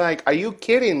 And it's like, are you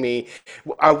kidding me?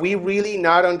 Are we really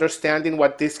not understanding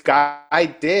what this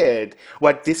guy did,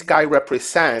 what this guy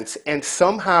represents? And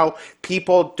somehow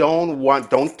people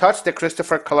don't touch the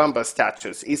Christopher Columbus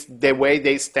statues. It's the way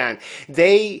they stand.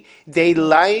 They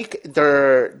like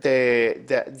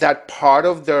that part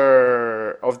of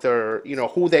their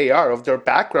who they are, of their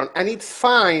background, and it's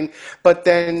fine. But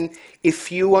then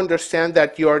if you understand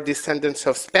that you're descendants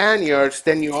of Spaniards,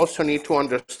 then you also need to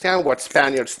understand what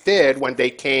Spaniards did when they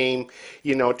came,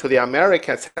 to the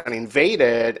Americas and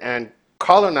invaded and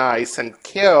colonized and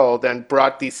killed and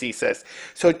brought diseases.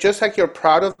 So just like you're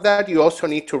proud of that, you also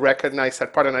need to recognize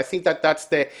that part. And I think that that's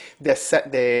the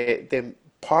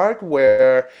part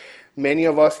where many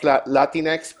of us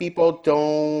Latinx people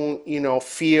don't,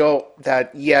 feel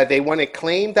that, they want to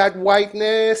claim that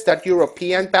whiteness, that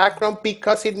European background,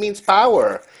 because it means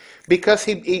power, because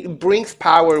it brings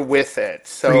power with it.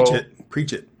 So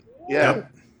Preach it. Yeah.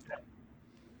 Yep.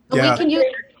 But Yeah. we can use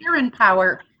our parent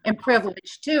power and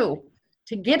privilege too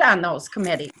to get on those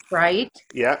committees, right?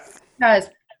 Yeah. Because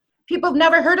people have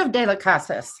never heard of De La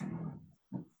Casas.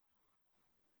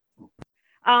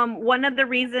 One of the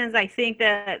reasons I think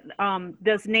that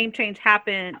this name change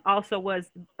happened also was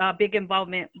big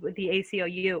involvement with the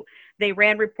ACLU. They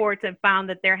ran reports and found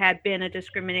that there had been a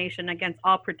discrimination against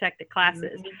all protected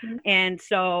classes. And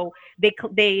so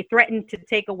they threatened to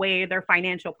take away their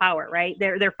financial power, right?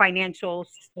 Their financial,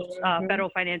 federal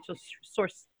financial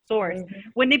source.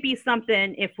 Wouldn't it be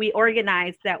something if we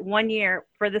organized that one year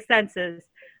for the census,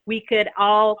 we could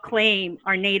all claim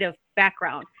our native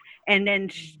background and then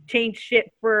change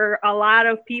shit for a lot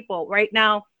of people? Right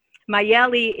now,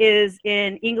 Mayeli is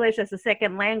in English as a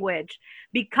second language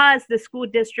because the school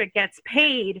district gets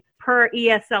paid per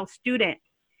ESL student.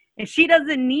 And she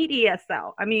doesn't need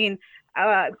ESL. I mean,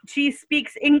 she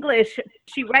speaks English,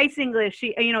 she writes English,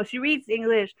 she reads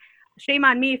English. Shame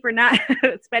on me for not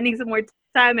spending some more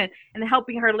time and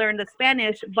helping her learn the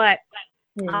Spanish, but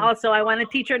also I want to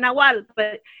teach her Nahuatl.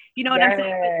 But you know what I'm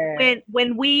saying?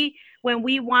 When we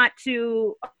want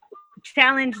to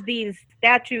challenge these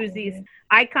statues, these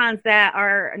icons that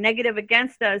are negative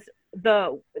against us,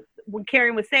 when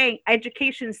Karen was saying,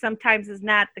 education sometimes is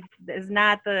not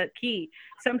the key.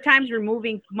 Sometimes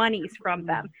removing monies from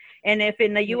them. And if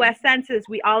in the U.S. Census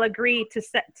we all agree to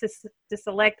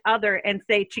select other and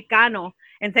say Chicano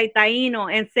and say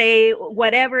Taíno and say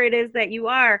whatever it is that you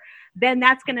are, then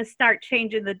that's going to start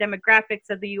changing the demographics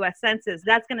of the U.S. Census.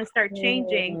 That's going to start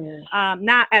changing,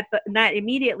 not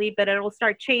immediately, but it'll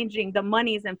start changing the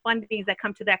monies and fundings that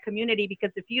come to that community.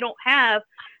 Because if you don't have,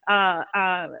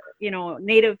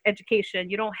 Native education,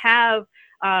 you don't have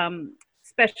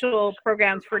special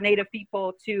programs for Native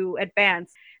people to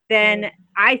advance, then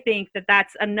I think that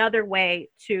that's another way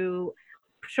to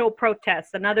show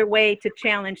protest, another way to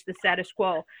challenge the status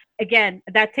quo. Again,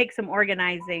 that takes some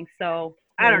organizing. So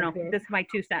I don't know. This is my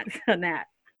 2 cents on that.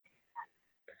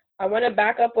 I want to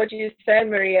back up what you said,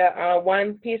 Maria.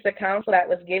 One piece of counsel that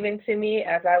was given to me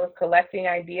as I was collecting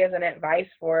ideas and advice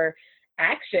for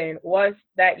action was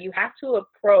that you have to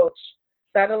approach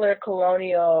settler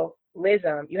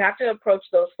colonialism. You have to approach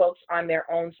those folks on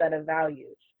their own set of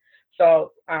values.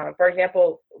 So, for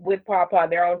example, with Pawpaw,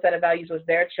 their own set of values was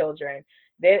their children.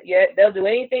 They'll do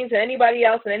anything to anybody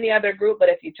else in any other group, but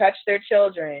if you touch their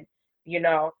children,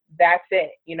 that's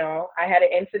it. I had an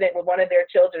incident with one of their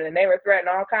children and they were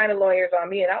threatening all kind of lawyers on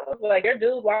me. And I was like, their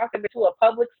dude walked into a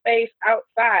public space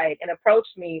outside and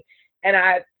approached me and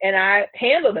I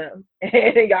handled him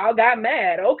and y'all got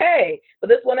mad. Okay. But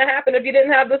this wouldn't happen if you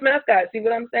didn't have this mascot. See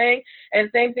what I'm saying? And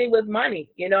same thing with money.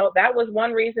 That was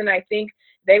one reason I think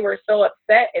they were so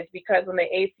upset, is because when the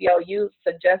ACLU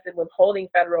suggested withholding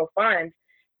federal funds,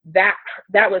 that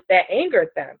angered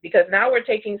them, because now we're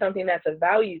taking something that's of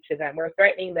value to them. We're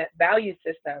threatening that value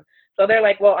system. So they're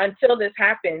like, well, until this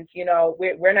happens,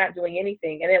 we're not doing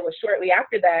anything. And it was shortly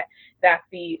after that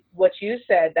what you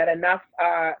said, that enough,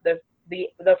 the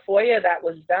FOIA that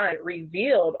was done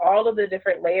revealed all of the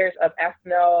different layers of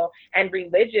ethno and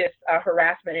religious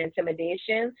harassment and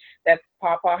intimidation that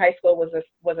Pawpaw High School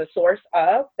was a source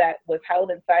of, that was held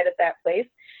inside of that place.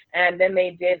 And then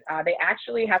they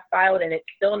actually have filed, and it's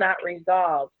still not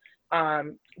resolved,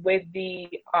 with the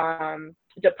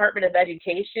Department of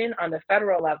Education on the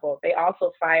federal level. They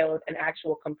also filed an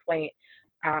actual complaint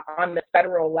on the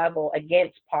federal level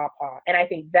against Pawpaw. And I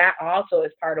think that also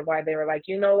is part of why they were like,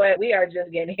 you know what, we are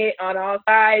just getting hit on all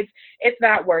sides. It's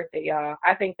not worth it, y'all.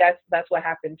 I think that's what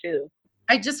happened too.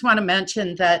 I just want to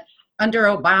mention that under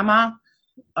Obama,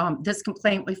 this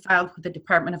complaint we filed with the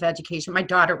Department of Education, my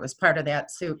daughter was part of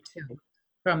that suit too,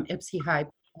 from Ipsy High.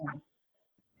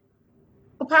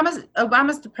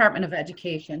 Obama's Department of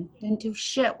Education didn't do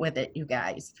shit with it, you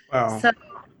guys. Wow. So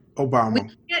Obama. we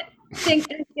can't think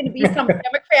there's going to be some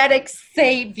democratic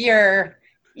savior,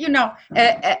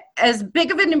 as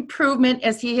big of an improvement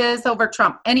as he is over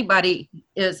Trump. Anybody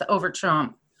is over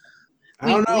Trump. I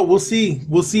don't know. We'll see.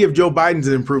 We'll see if Joe Biden's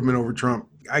an improvement over Trump.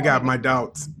 I got my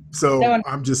doubts. So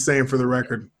I'm just saying, for the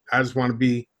record, I just want to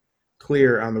be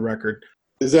clear on the record.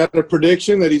 Is that a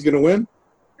prediction that he's going to win?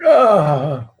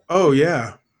 Oh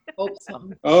yeah. Hope so.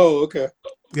 Oh, okay.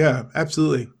 Yeah,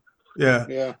 absolutely. Yeah.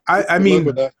 Yeah. I Good luck mean,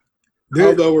 with that. I there-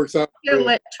 hope that works out. Steal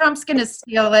it. Trump's going to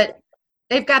steal it.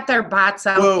 They've got their bots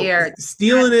out well, here.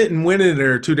 stealing it and winning it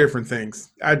are two different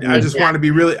things. I just want to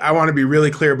be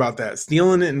really clear about that.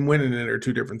 Stealing it and winning it are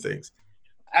two different things.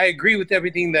 I agree with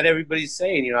everything that everybody's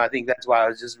saying. You know, I think that's why I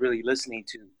was just really listening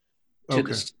to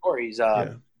the stories.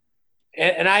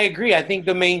 And I agree. I think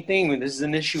the main thing, and this is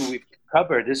an issue we've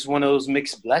covered, this is one of those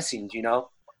mixed blessings, you know,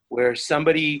 where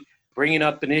somebody bringing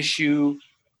up an issue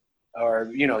or,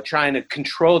 you know, trying to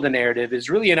control the narrative is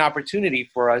really an opportunity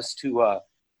for us to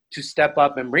step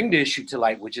up and bring the issue to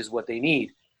light, which is what they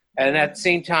need. And at the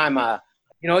same time,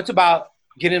 you know, it's about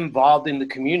getting involved in the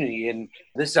community. And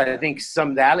this, I think,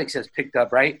 something that Alex has picked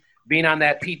up, right? Being on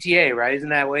that PTA, right? Isn't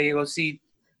that way you go see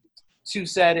Sue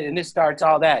said, and this starts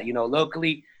all that, you know,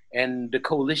 locally, and the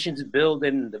coalitions build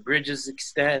and the bridges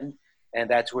extend, and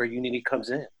that's where unity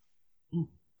comes in.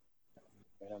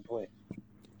 Right on point.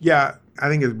 Yeah, I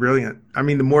think it's brilliant. I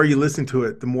mean, the more you listen to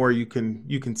it, the more you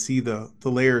can see the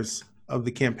layers of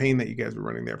the campaign that you guys were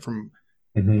running there, from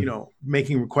you know,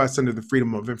 making requests under the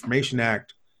Freedom of Information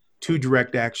Act to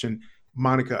direct action.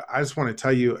 Monica, I just want to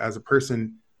tell you, as a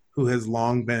person who has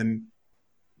long been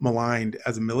maligned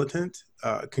as a militant,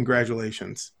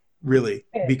 congratulations, really,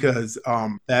 because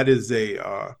that is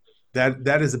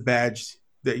a badge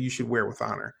that you should wear with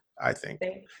honor. I think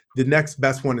the next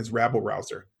best one is rabble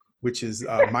rouser, which is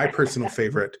my personal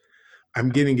favorite. I'm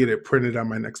getting it printed on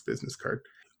my next business card.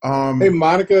 Hey,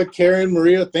 Monica, Karen,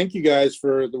 Maria, thank you guys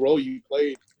for the role you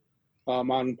played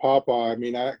on Pawpaw. I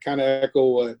mean, I kind of echo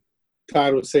what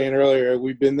Todd was saying earlier.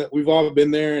 We've all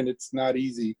been there, and it's not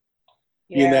easy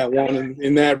being that one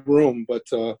in that room. But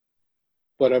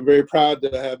I'm very proud to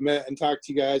have met and talked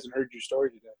to you guys and heard your story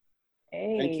today.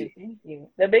 Hey, thank you.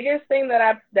 The biggest thing that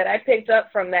I picked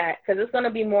up from that, because it's going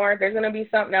to be more, there's going to be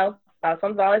something else.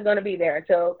 Something's always going to be there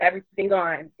until everything's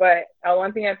on. But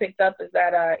one thing I picked up is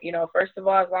that, you know, first of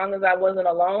all, as long as I wasn't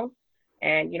alone,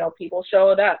 and, you know, people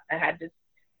showed up, I had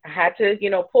to,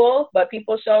 you know, pull, but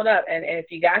people showed up. And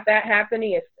if you got that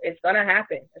happening, it's going to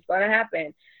happen. It's going to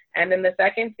happen. And then the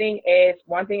second thing is,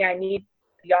 one thing I need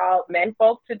y'all men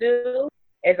folk to do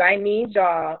is I need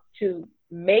y'all to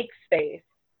make space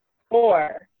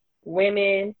for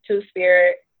women,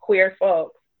 two-spirit, queer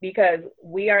folks, because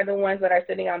we are the ones that are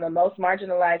sitting on the most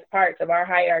marginalized parts of our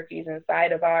hierarchies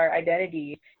inside of our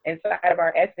identity, inside of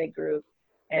our ethnic group.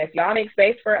 And if y'all make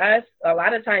space for us, a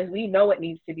lot of times we know what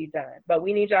needs to be done, but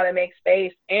we need y'all to make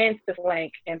space and to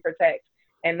flank and protect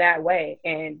in that way.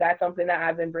 And that's something that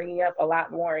I've been bringing up a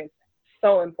lot more. It's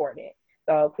so important.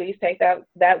 So please take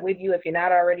that with you if you're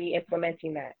not already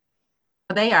implementing that.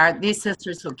 They are. These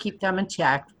sisters will keep them in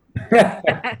check.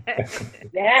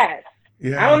 Yes.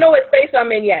 Yeah. I don't know what space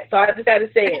I'm in yet, so I just got to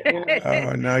say it.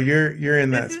 Oh no, you're in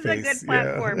that space. This is a good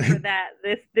platform for that.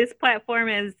 This platform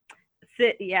is,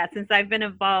 since I've been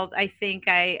involved, I think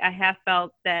I have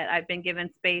felt that I've been given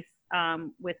space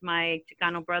with my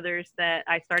Chicano brothers that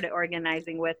I started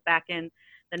organizing with back in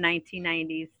the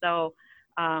 1990s. So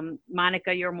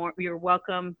Monica, you're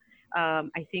welcome.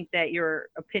 I think that your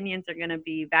opinions are going to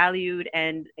be valued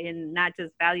and not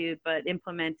just valued, but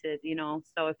implemented, you know.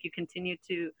 So if you continue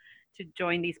to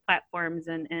join these platforms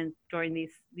and join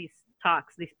these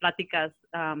talks, these pláticas,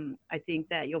 I think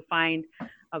that you'll find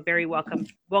a very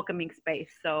welcoming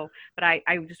space. So, but I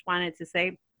just wanted to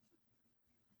say,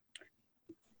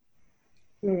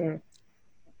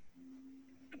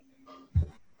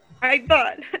 I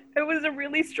thought I was a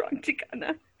really strong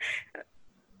Chicana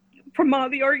from all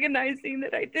the organizing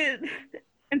that I did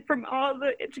and from all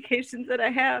the educations that I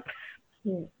have.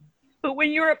 But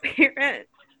when you're a parent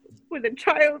with a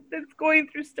child that's going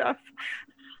through stuff,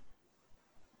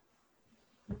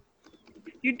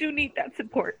 you do need that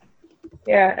support.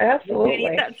 Yeah, absolutely. You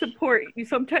need that support.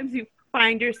 Sometimes you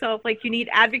find yourself like you need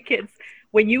advocates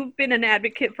when you've been an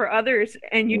advocate for others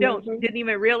and you didn't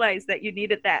even realize that you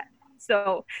needed that.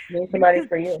 So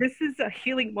this is a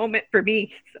healing moment for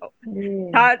me. So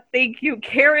Todd, thank you.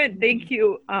 Karen, thank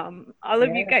you. All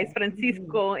of you guys,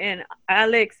 Francisco and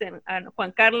Alex and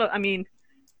Juan Carlos. I mean,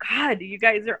 God, you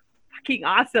guys are fucking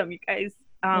awesome.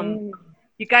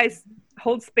 You guys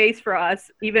hold space for us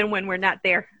even when we're not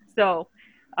there. So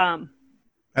I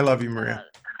love you, Maria.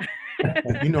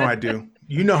 You know I do.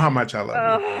 You know how much I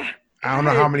love you. I don't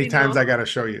know how many times I got to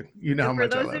show you. You know how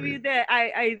much I love you. For those of you that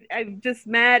I'm just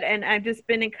met and I've just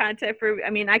been in contact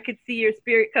I could see your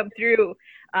spirit come through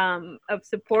of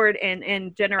support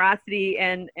and generosity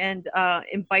and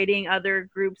inviting other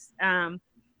groups and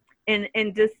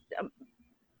just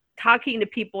talking to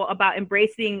people about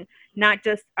embracing not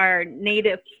just our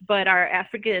native, but our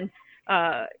African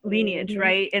lineage,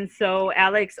 right? And so,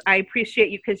 Alex, I appreciate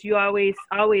you because you always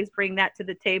bring that to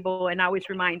the table and always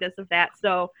remind us of that.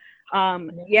 So,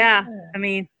 yeah, I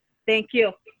mean, thank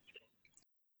you.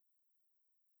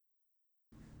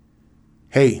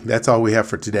 Hey, that's all we have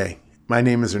for today. My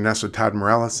name is Ernesto Todd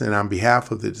Morales, and on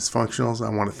behalf of the Dysfunctionals, I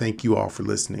want to thank you all for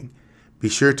listening. Be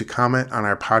sure to comment on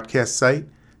our podcast site.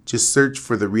 Just search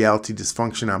for The Reality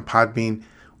Dysfunction on Podbean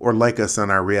or like us on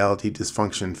our Reality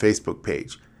Dysfunction Facebook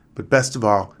page. But best of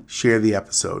all, share the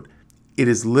episode. It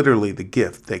is literally the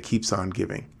gift that keeps on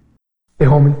giving. Hey,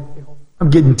 homie, I'm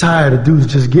getting tired of dudes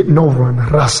just getting over on the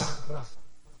raza.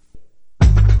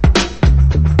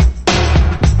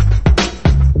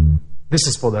 This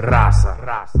is for the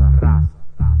raza.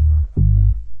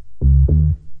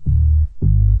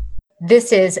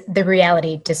 This is The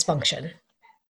Reality Dysfunction.